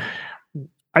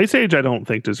Ice Age I don't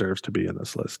think deserves to be in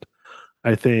this list.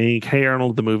 I think Hey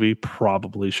Arnold the movie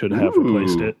probably should have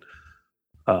replaced it.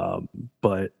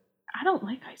 But I don't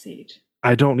like Ice Age.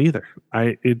 I don't either.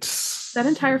 It's that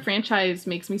entire franchise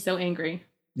makes me so angry.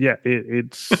 Yeah,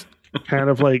 it's kind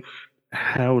of like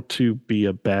How to Be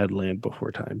a Bad Land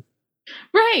Before Time.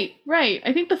 Right.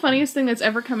 I think the funniest thing that's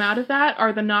ever come out of that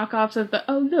are the knockoffs of the,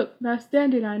 oh look, that's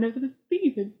dandelion over the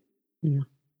season. Yeah.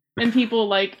 And people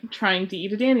like trying to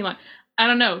eat a dandelion. I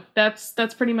don't know.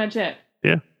 That's pretty much it.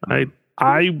 Yeah. I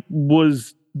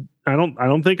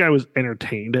don't think I was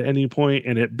entertained at any point,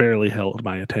 and it barely held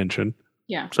my attention.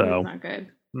 Yeah. So it's not good.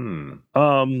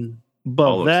 But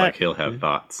Paul looks like he'll have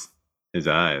thoughts. His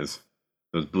eyes.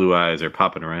 Those blue eyes are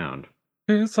popping around.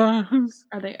 His eyes.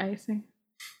 Are they icing?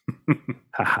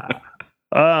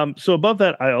 So above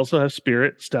that, I also have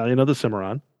Spirit, Stallion of the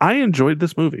Cimarron. I enjoyed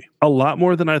this movie a lot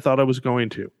more than I thought I was going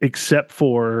to, except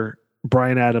for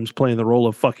Bryan Adams playing the role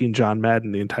of fucking John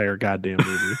Madden the entire goddamn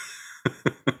movie.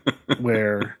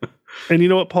 And you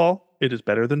know what, Paul? It is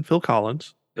better than Phil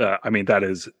Collins. I mean, that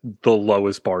is the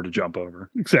lowest bar to jump over.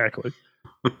 Exactly.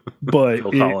 But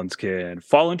Phil Collins can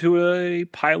fall into a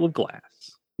pile of glass.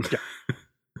 Yeah.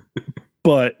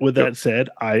 But with that said,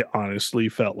 I honestly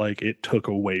felt like it took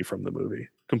away from the movie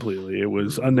completely. It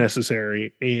was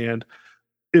unnecessary. And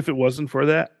if it wasn't for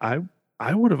that, I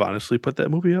would have honestly put that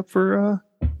movie up for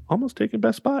almost taking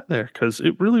best spot there, because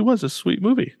it really was a sweet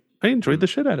movie. I enjoyed the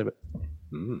shit out of it.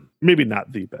 Maybe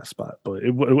not the best spot, but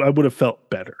I would have felt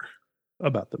better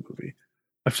about the movie.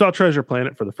 I saw Treasure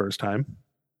Planet for the first time.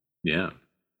 Yeah.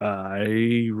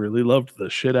 I really loved the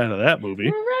shit out of that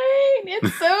movie. Right.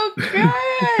 It's so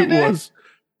good. It was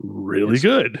really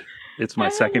good. It's my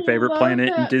second favorite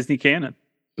planet in Disney canon.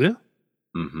 Yeah.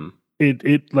 Mm-hmm.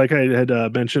 It like I had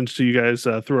mentioned to you guys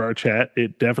through our chat,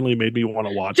 it definitely made me want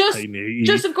to watch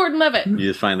Joseph Gordon-Levitt. You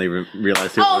just finally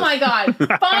realized it. Oh my god!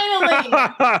 Finally!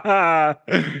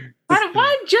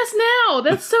 Why just now?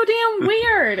 That's so damn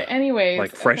weird. Anyways,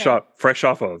 like fresh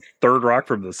off of Third Rock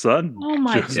from the Sun. Oh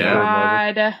my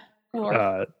god!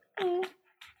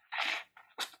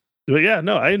 But yeah,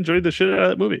 no, I enjoyed the shit out of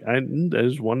that movie. That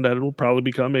is one that will probably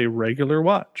become a regular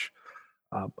watch.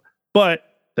 But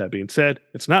that being said,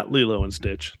 it's not Lilo and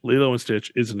Stitch. Lilo and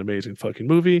Stitch is an amazing fucking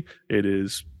movie. It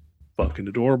is fucking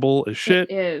adorable as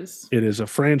shit. It is. It is a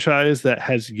franchise that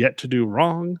has yet to do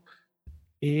wrong,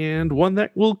 and one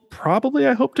that will probably,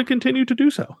 I hope, to continue to do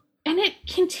so. And it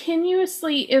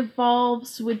continuously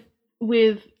evolves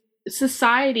with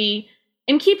society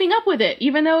and keeping up with it,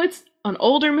 even though it's an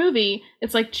older movie,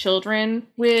 it's like children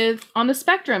on the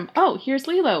spectrum. Oh, here's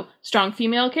Lilo. Strong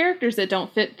female characters that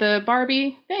don't fit the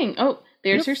Barbie thing. Oh,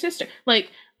 there's her sister.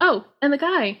 Like, oh, and the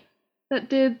guy that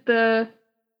did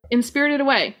in Spirited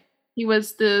Away. He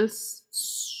was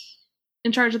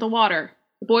in charge of the water.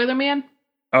 The Boiler Man.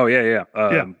 Oh, yeah.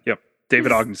 Yep.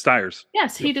 David Ogden Stiers.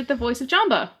 Yes, he did the voice of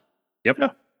Jamba. Yep.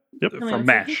 From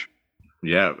MASH.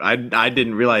 Yeah, I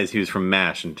didn't realize he was from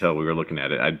MASH until we were looking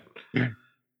at it.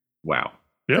 Wow.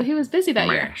 Yep. So he was busy that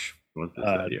MASH.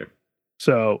 year.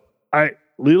 So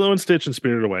Lilo and Stitch and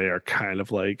Spirited Away are kind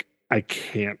of like, I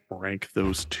can't rank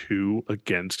those two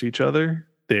against each other.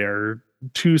 They're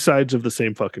two sides of the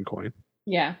same fucking coin.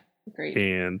 Yeah, great.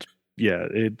 And yeah,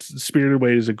 Spirited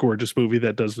Away is a gorgeous movie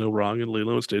that does no wrong, and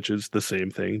Lilo and Stitch is the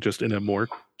same thing, just in a more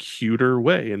cuter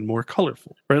way and more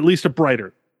colorful, or at least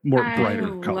brighter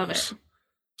colors. Love it.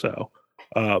 So,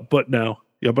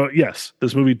 but yes,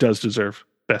 this movie does deserve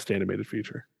Best Animated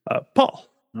Feature. Paul.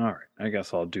 All right, I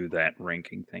guess I'll do that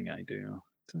ranking thing I do.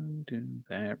 Do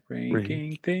that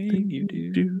ranking thing you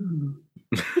do.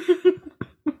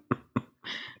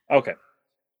 Okay.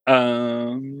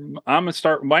 I'm gonna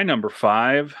start with my number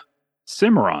 5,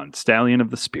 Cimarron, Stallion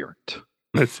of the Spirit.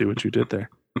 Let's see what you did there.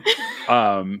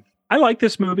 I like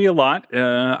this movie a lot.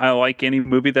 I like any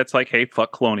movie that's like, hey,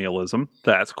 fuck colonialism.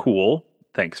 That's cool.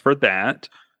 Thanks for that.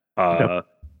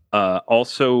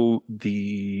 Also,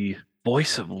 the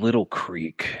voice of Little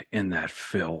Creek in that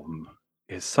film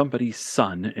is somebody's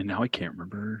son, and now I can't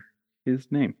remember his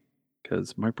name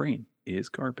because my brain is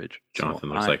garbage. Jonathan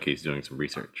looks like he's doing some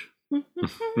research.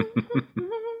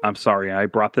 I'm sorry, I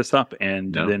brought this up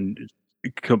and then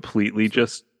completely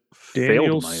just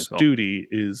Daniel failed myself. Studi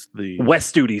is the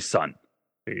Wes Studi's son.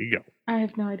 There you go. I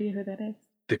have no idea who that is.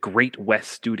 The great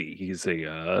Wes Studi. He's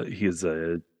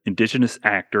a indigenous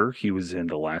actor. He was in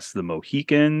The Last of the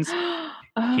Mohicans.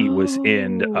 He was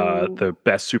in the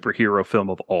best superhero film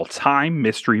of all time,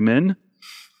 Mystery Men.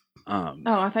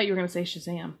 I thought you were going to say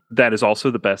Shazam. That is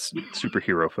also the best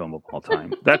superhero film of all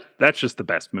time. That's just the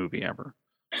best movie ever.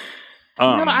 No,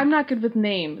 I'm not good with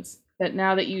names, but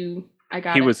now that I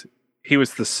got it. He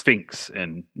was the Sphinx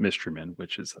in Mystery Men,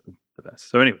 which is the best.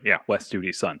 So anyway, yeah, Wes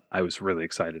Studi's son. I was really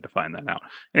excited to find that out.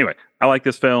 Anyway, I like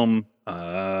this film.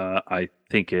 I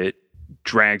think it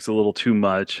drags a little too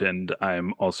much, and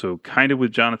I'm also kind of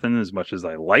with Jonathan. As much as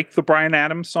I like the Bryan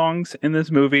Adams songs in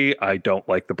this movie, I don't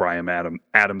like the Bryan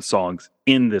Adams songs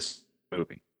in this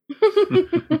movie.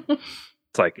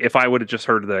 It's like, if I would have just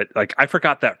heard that, like, I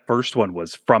forgot that first one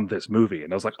was from this movie,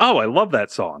 and I was like, oh, I love that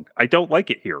song. I don't like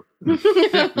it here.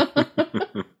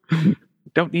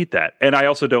 Don't need that. And I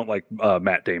also don't like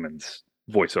Matt Damon's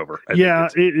voiceover.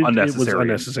 It was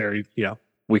unnecessary. Yeah.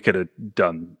 We could have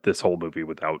done this whole movie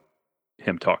without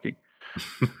him talking.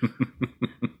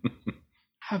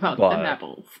 How about the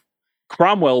Neville's?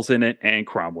 Cromwell's in it, and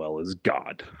Cromwell is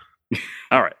God.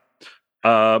 All right.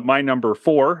 My number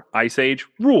 4, Ice Age,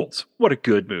 rules. What a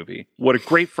good movie. What a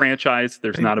great franchise.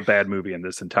 There's not a bad movie in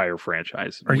this entire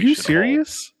franchise. Are you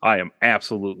serious? I am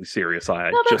absolutely serious.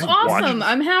 That's awesome.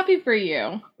 I'm happy for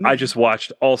you. I just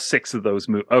watched all 6 of those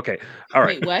movies. Okay. All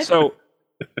right. Wait, what?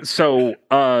 So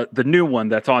the new one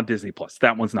that's on Disney Plus,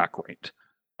 that one's not great.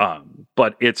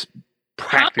 But it's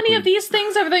practically... How many of these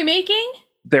things are they making?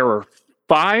 There are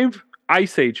 5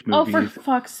 Ice Age movies. Oh, for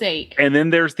fuck's sake. And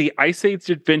then there's the Ice Age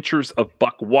Adventures of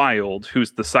Buck Wild,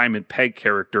 who's the Simon Pegg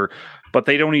character, but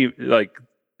they don't even, like,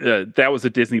 that was a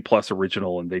Disney Plus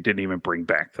original, and they didn't even bring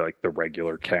back, like, the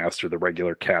regular cast, or the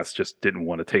regular cast just didn't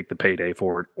want to take the payday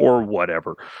for it, or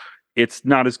whatever. It's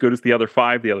not as good as the other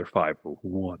 5. The other 5 were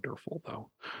wonderful, though.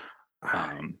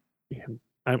 I'm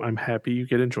happy you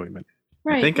get enjoyment.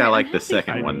 Right, I think I like the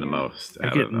second one the most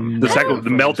out of them. The second,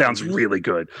 the Meltdown's really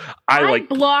good. I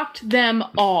blocked them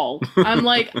all. I'm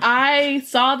like, I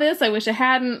saw this. I wish I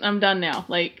hadn't. I'm done now.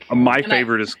 Like, my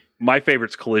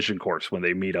favorite's Collision Course, when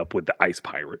they meet up with the Ice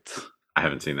Pirates. I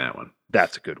haven't seen that one.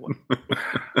 That's a good one.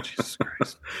 Jesus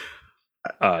Christ.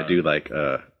 I do like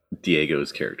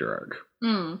Diego's character arc.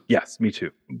 Yes, me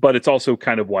too. But it's also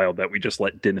kind of wild that we just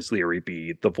let Dennis Leary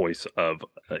be the voice of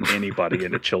anybody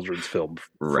in a children's film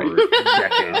for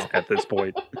decades at this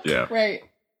point. Yeah. Right.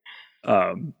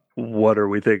 What are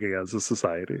we thinking as a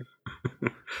society?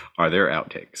 Are there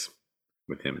outtakes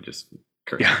with him just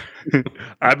cursing? Yeah.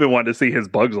 I've been wanting to see his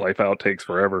Bug's Life outtakes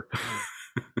forever.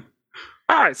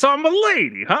 All right, so I'm a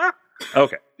lady, huh?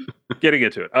 Okay. Getting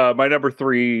into it. My number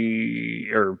 3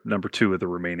 or number 2 of the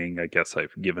remaining, I guess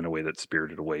I've given away that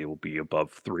Spirited Away will be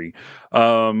above 3.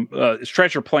 It's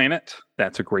Treasure Planet.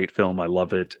 That's a great film. I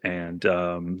love it. And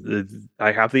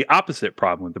I have the opposite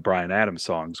problem with the Bryan Adams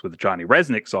songs, with the Johnny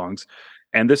Resnick songs,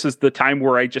 And this is the time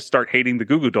where I just start hating the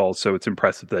Goo Goo Dolls, so it's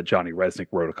impressive that Johnny Resnick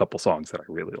wrote a couple songs that I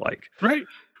really like. Right.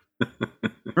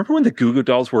 Remember when the Goo Goo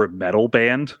Dolls were a metal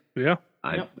band? Yeah.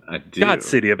 I do. God,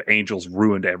 City of Angels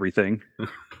ruined everything.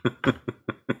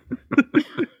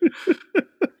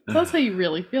 That's how you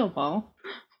really feel, Paul.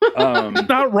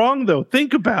 Not wrong, though.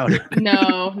 Think about it.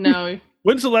 No.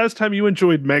 When's the last time you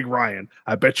enjoyed Meg Ryan?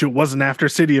 I bet you it wasn't after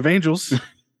City of Angels.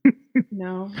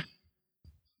 No.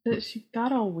 But she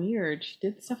got all weird. She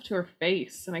did stuff to her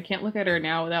face, and I can't look at her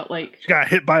now without like. She got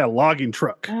hit by a logging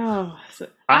truck. Oh,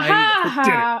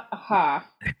 I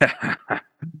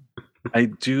I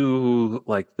do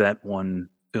like that one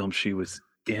film she was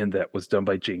in that was done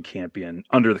by Jane Campion,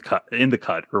 In the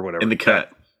Cut or whatever. In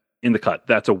the Cut.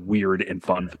 That's a weird and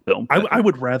fun film. I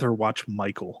would rather watch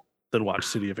Michael than watch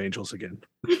City of Angels again.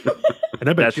 And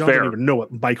I bet y'all don't even know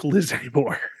what Michael is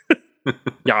anymore.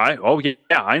 Yeah,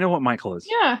 I know what Michael is.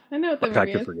 Yeah, I know what that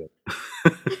movie is. Forget.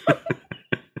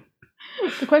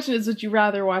 The question is, would you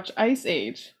rather watch Ice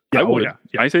Age? Yeah, I would. Yeah.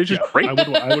 Ice Age is great. I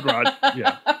would watch.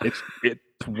 Yeah, it's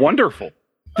wonderful.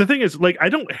 The thing is, like, I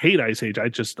don't hate Ice Age.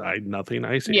 Nothing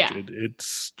Ice Age. Yeah.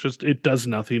 It's just, it does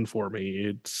nothing for me.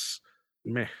 It's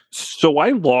meh. So I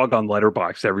log on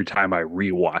Letterboxd every time I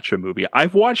rewatch a movie.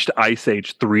 I've watched Ice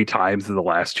Age 3 times in the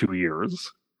last 2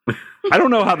 years. I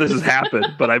don't know how this has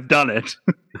happened, but I've done it.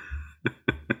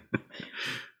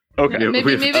 Okay.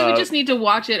 Maybe we just need to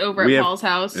watch it over at Paul's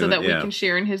house so that we can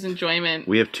share in his enjoyment.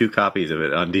 We have 2 copies of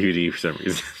it on DVD for some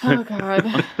reason. Oh,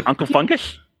 God. Uncle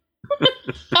Fungus?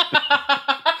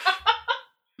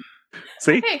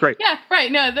 See? Hey, great. Yeah,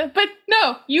 right. But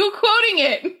you quoting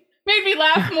it made me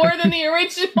laugh more than the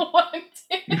original one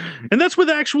did. And that's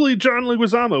with actually John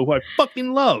Leguizamo, who I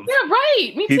fucking love. Yeah,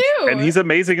 right. Me too. And he's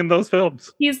amazing in those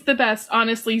films. He's the best.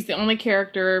 Honestly, he's the only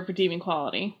character of redeeming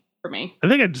quality for me. I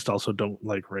think I just also don't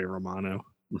like Ray Romano.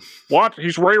 What?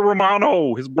 He's Ray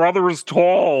Romano. His brother is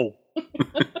tall.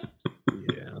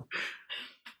 Yeah.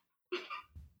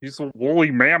 He's a woolly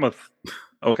mammoth.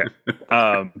 Okay.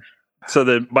 So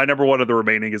then my number one of the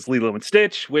remaining is Lilo and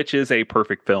Stitch, which is a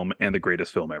perfect film and the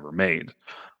greatest film ever made.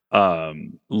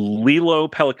 Lilo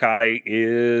Pelikai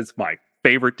is my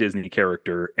favorite Disney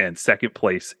character, and second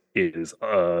place is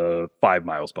 5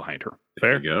 miles behind her.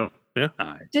 There you go. Yeah.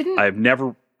 I've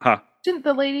never Didn't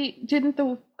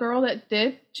the girl that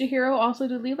did Chihiro also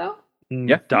do Lilo?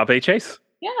 Yeah, Dave Chase.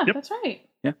 Yeah, That's right.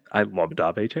 Yeah, I love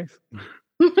Dave Chase.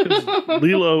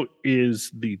 Lilo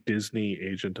is the Disney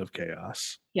agent of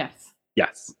chaos. Yes.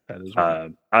 That is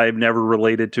right. I've never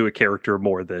related to a character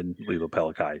more than Lilo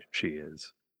Pelikai. She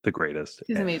is the greatest.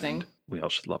 She's amazing. We all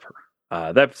should love her.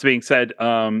 That being said,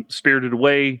 Spirited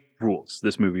Away rules.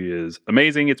 This movie is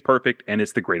amazing. It's perfect, and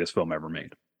it's the greatest film ever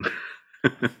made.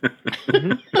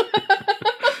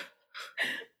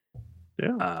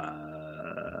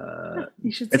 Yeah.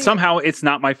 You should. And somehow it's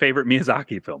not my favorite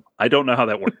Miyazaki film. I don't know how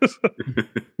that works.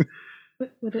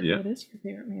 What is your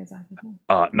favorite Miyazaki film?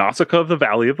 Nausicaa of the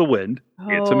Valley of the Wind.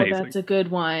 It's amazing. That's a good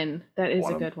one. That is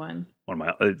a good one. One of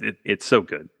my, it's so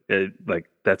good.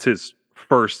 That's his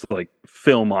first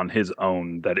film on his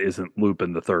own that isn't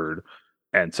Lupin the Third,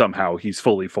 and somehow he's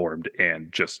fully formed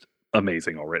and just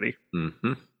amazing already.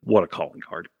 Mm-hmm. What a calling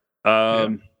card.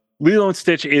 Lilo and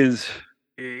Stitch is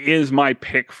my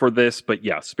pick for this, but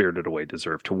yeah, Spirited Away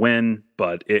deserved to win,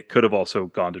 but it could have also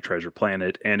gone to Treasure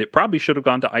Planet, and it probably should have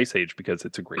gone to Ice Age because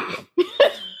it's a great film.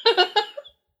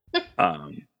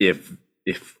 If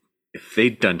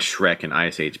they'd done Shrek and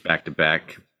Ice Age back to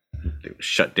back, they would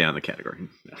shut down the category.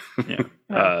 Yeah.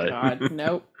 God,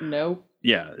 nope.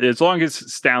 Yeah, as long as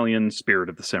Stallion Spirit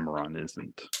of the Cimarron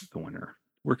isn't the winner,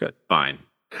 we're good. Fine.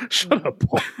 Shut up,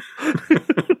 Paul.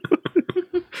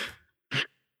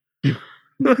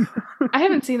 I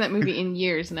haven't seen that movie in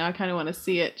years. Now I kind of want to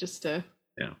see it just to.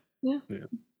 Yeah.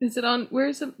 Is it on? Where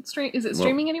is it? Is it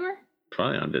streaming anywhere?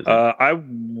 Probably on Disney. I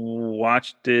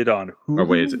watched it on Hulu. Or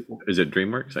wait, is it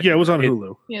DreamWorks? Yeah, it was on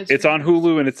Hulu. It's on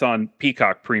Hulu and it's on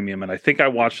Peacock Premium, and I think I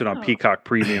watched it on Peacock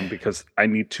Premium because I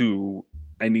need to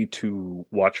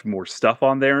watch more stuff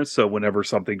on there. So whenever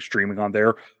something's streaming on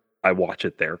there, I watch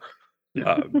it there.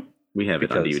 We have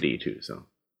it on DVD too, so.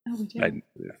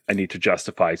 I need to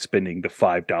justify spending the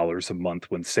 $5 a month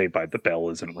when Saved by the Bell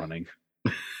isn't running.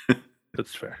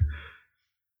 That's fair.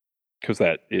 Because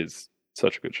that is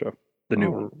such a good show. The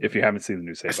new, if you haven't seen the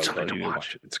new Saved by the Bell, you need to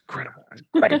watch it. It's incredible.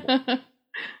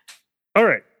 All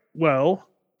right. Well,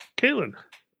 Caitlin,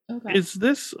 is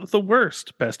this the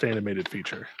worst best animated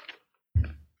feature?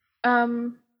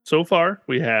 So far,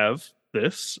 we have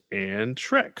this and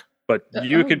Shrek. But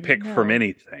you can pick from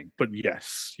anything. But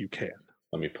yes, you can.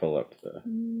 Let me pull up the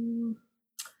list.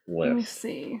 Let me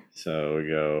see. So we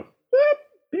go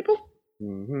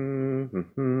Whoa.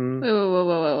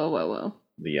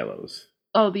 The yellows.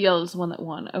 Oh, the yellow's the one that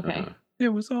won. Okay. It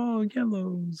was all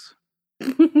yellows.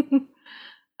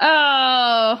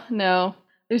 Oh no,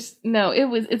 it's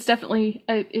definitely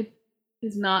it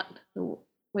is not.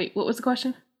 Wait, what was the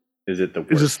question? Is it the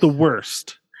worst? Is this the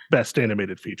worst best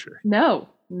animated feature? No.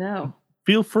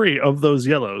 Feel free of those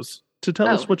yellows to tell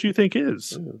us what you think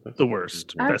is the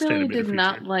worst I best really animated did feature.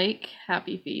 not like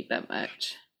Happy Feet that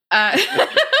much.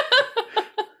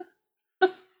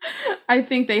 I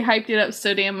think they hyped it up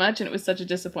so damn much, and it was such a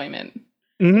disappointment.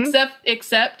 Mm-hmm.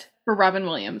 Except for Robin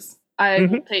Williams. I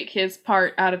will take his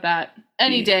part out of that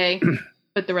any day,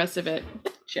 but the rest of it,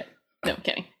 shit. No, I'm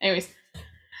kidding. Anyways.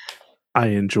 I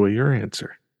enjoy your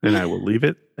answer, and I will leave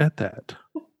it at that.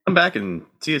 Come back and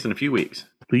see us in a few weeks.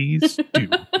 Please do.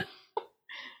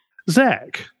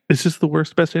 Zach, is this the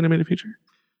worst best animated feature?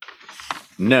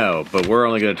 No, but we're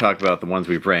only going to talk about the ones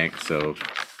we've ranked. So,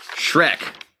 Shrek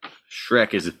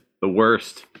is the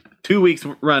worst. 2 weeks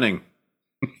running,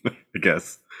 I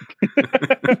guess.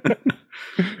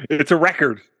 It's a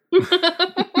record.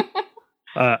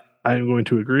 I'm going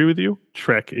to agree with you.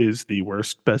 Shrek is the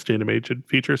worst best animated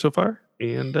feature so far.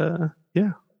 And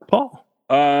Paul.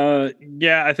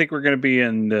 Yeah, I think we're going to be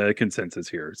in consensus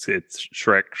here. It's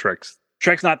Shrek.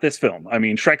 Shrek's not this film. I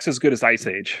mean, Shrek's as good as Ice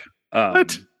Age.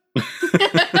 What?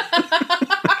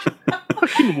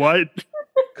 Fucking what?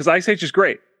 Because Ice Age is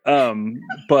great.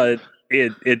 But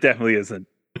it definitely isn't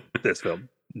this film.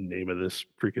 Name of this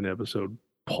freaking episode: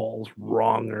 Paul's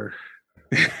Wronger.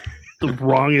 The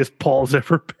wrongest Paul's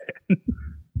ever been.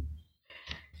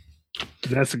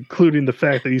 And that's including the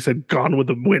fact that he said Gone with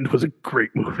the Wind was a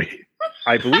great movie.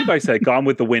 I believe I said Gone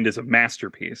with the Wind is a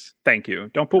masterpiece. Thank you.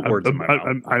 Don't put words in my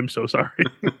mouth. I'm so sorry.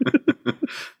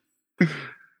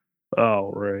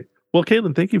 All right. Well,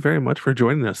 Caitlin, thank you very much for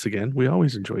joining us again. We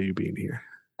always enjoy you being here.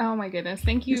 Oh my goodness.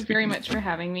 Thank you very much for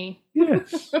having me.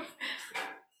 Yes.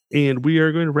 And we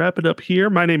are going to wrap it up here.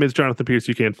 My name is Jonathan Pierce.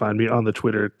 You can find me on the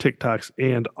Twitter, TikToks,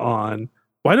 and on...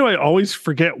 Why do I always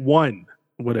forget one?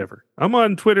 Whatever. I'm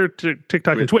on Twitter,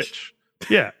 TikTok, and Twitch.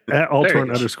 Yeah, at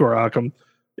Altorn_Occam.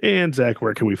 And Zach,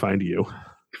 where can we find you?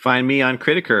 Find me on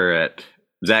Critiker at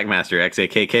Zachmaster,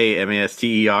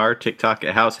 XAKKMASTER, TikTok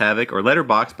at House Havoc, or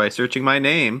Letterboxd by searching my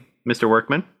name, Mr.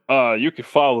 Workman. You can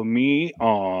follow me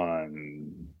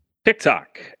on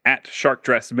TikTok at Shark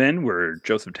Dressed Men, where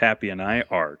Joseph Tappy and I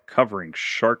are covering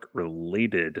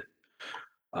shark-related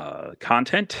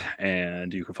content.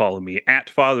 And you can follow me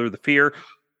at Father of the Fear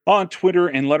on Twitter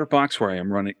and Letterboxd, where I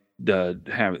am running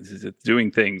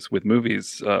doing things with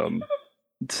movies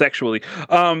sexually.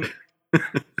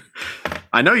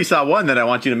 I know you saw one that I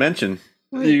want you to mention.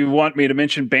 Do you want me to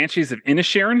mention Banshees of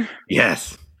Inisherin?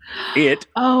 Yes. It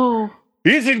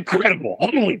is incredible.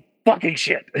 Holy fucking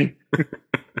shit.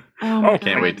 I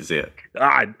can't wait to see it.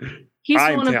 God. He's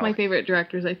one of my favorite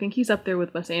directors. I think he's up there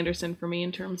with Wes Anderson for me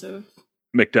in terms of...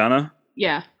 McDonough?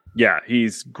 Yeah. Yeah,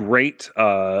 he's great.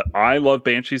 I love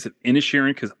Banshees of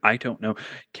Inisherin because I don't know.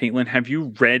 Caitlin, have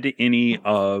you read any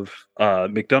of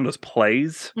McDonough's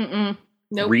plays?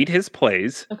 Nope. Read his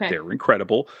plays. Okay. They're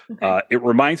incredible. Okay. It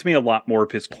reminds me a lot more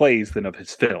of his plays than of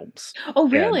his films. Oh,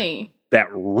 really? And that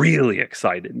really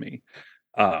excited me.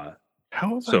 How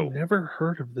have I never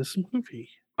heard of this movie?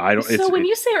 I don't. So when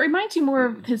you say it reminds you more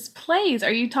of his plays,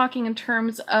 are you talking in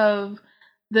terms of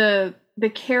the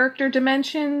character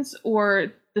dimensions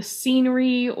or the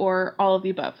scenery or all of the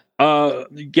above?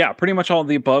 Yeah, pretty much all of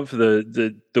the above.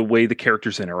 The way the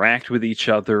characters interact with each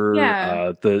other.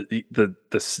 Yeah.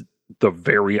 The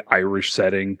very Irish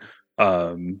setting.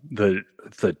 The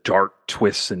dark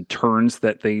twists and turns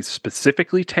that they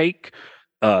specifically take.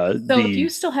 So if you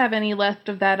still have any left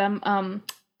of that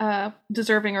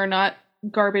deserving or not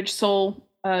garbage soul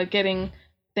getting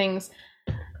things,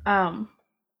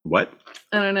 what?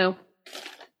 I don't know.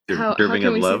 How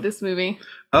can we see this movie?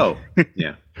 Oh,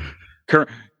 yeah.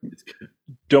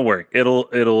 Don't worry,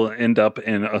 it'll end up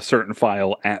in a certain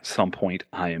file at some point,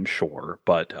 I am sure.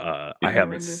 But I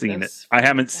haven't seen it. I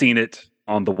haven't seen it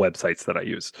on the websites that I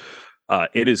use.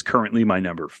 It is currently my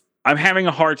number. I'm having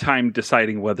a hard time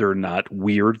deciding whether or not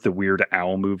the Weird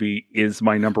Al movie is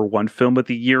my number one film of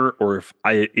the year, or if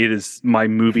it is my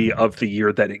movie of the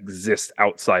year that exists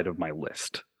outside of my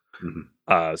list.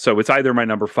 Mm-hmm. So it's either my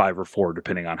number 5 or 4,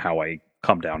 depending on how I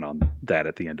come down on that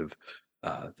at the end of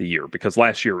the year. Because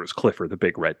last year was Clifford the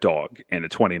Big Red Dog, and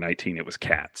in 2019 it was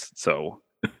Cats. So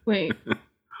wait.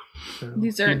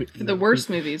 These are the worst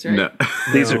movies, right? No.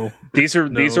 These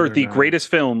are the greatest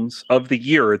films of the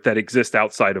year that exist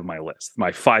outside of my list.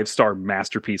 My 5-star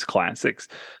masterpiece classics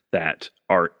that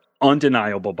are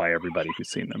undeniable by everybody who's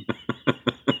seen them.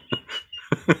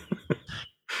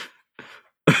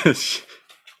 Good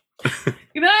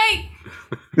night.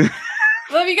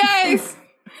 Love you guys.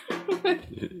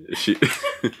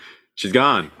 She's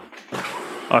gone.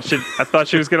 Oh, I thought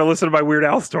she was going to listen to my Weird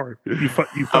Al story. You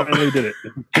finally did it.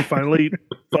 You finally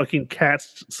fucking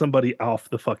catched somebody off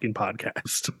the fucking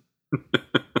podcast.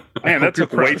 Man, that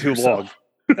took way too long.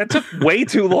 That took way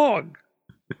too long.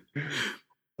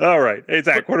 All right. Hey,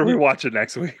 Zach, what are we watching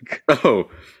next week?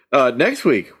 Next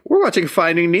week, we're watching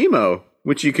Finding Nemo,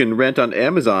 which you can rent on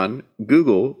Amazon,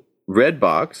 Google,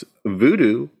 Redbox,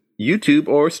 Vudu, YouTube,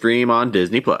 or stream on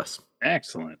Disney+.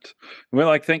 Excellent. We'd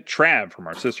like to thank Trav from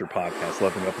our sister podcast,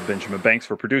 Loving Up with Benjamin Banks,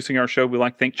 for producing our show. We'd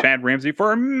like to thank Chad Ramsey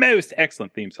for our most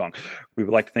excellent theme song. We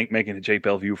would like to thank Megan and Jay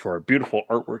Bellevue for our beautiful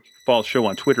artwork. Follow the show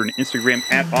on Twitter and Instagram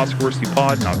at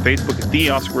OscarWorstyPod and on Facebook at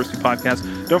The Oscar Worsty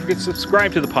Podcast. Don't forget to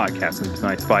subscribe to the podcast and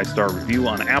tonight's 5-star review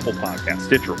on Apple Podcasts,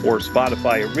 Stitcher, or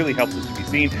Spotify. It really helps us to be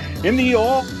seen in the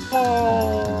almighty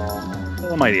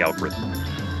algorithm.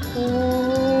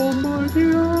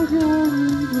 Almighty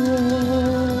algorithm.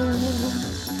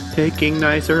 Taking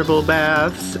nice herbal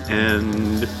baths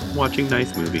and watching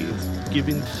nice movies.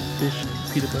 Giving fish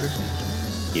peanut butter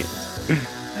sandwiches. Yes.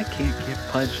 I can't get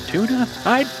pudge tuna.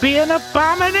 I'd be an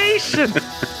abomination.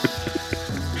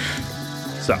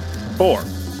 So, for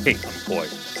Caitlin, Boyd,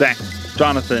 Zach,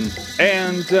 Jonathan,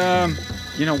 and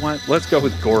you know what? Let's go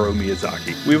with Goro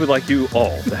Miyazaki. We would like you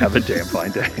all to have a damn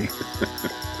fine day.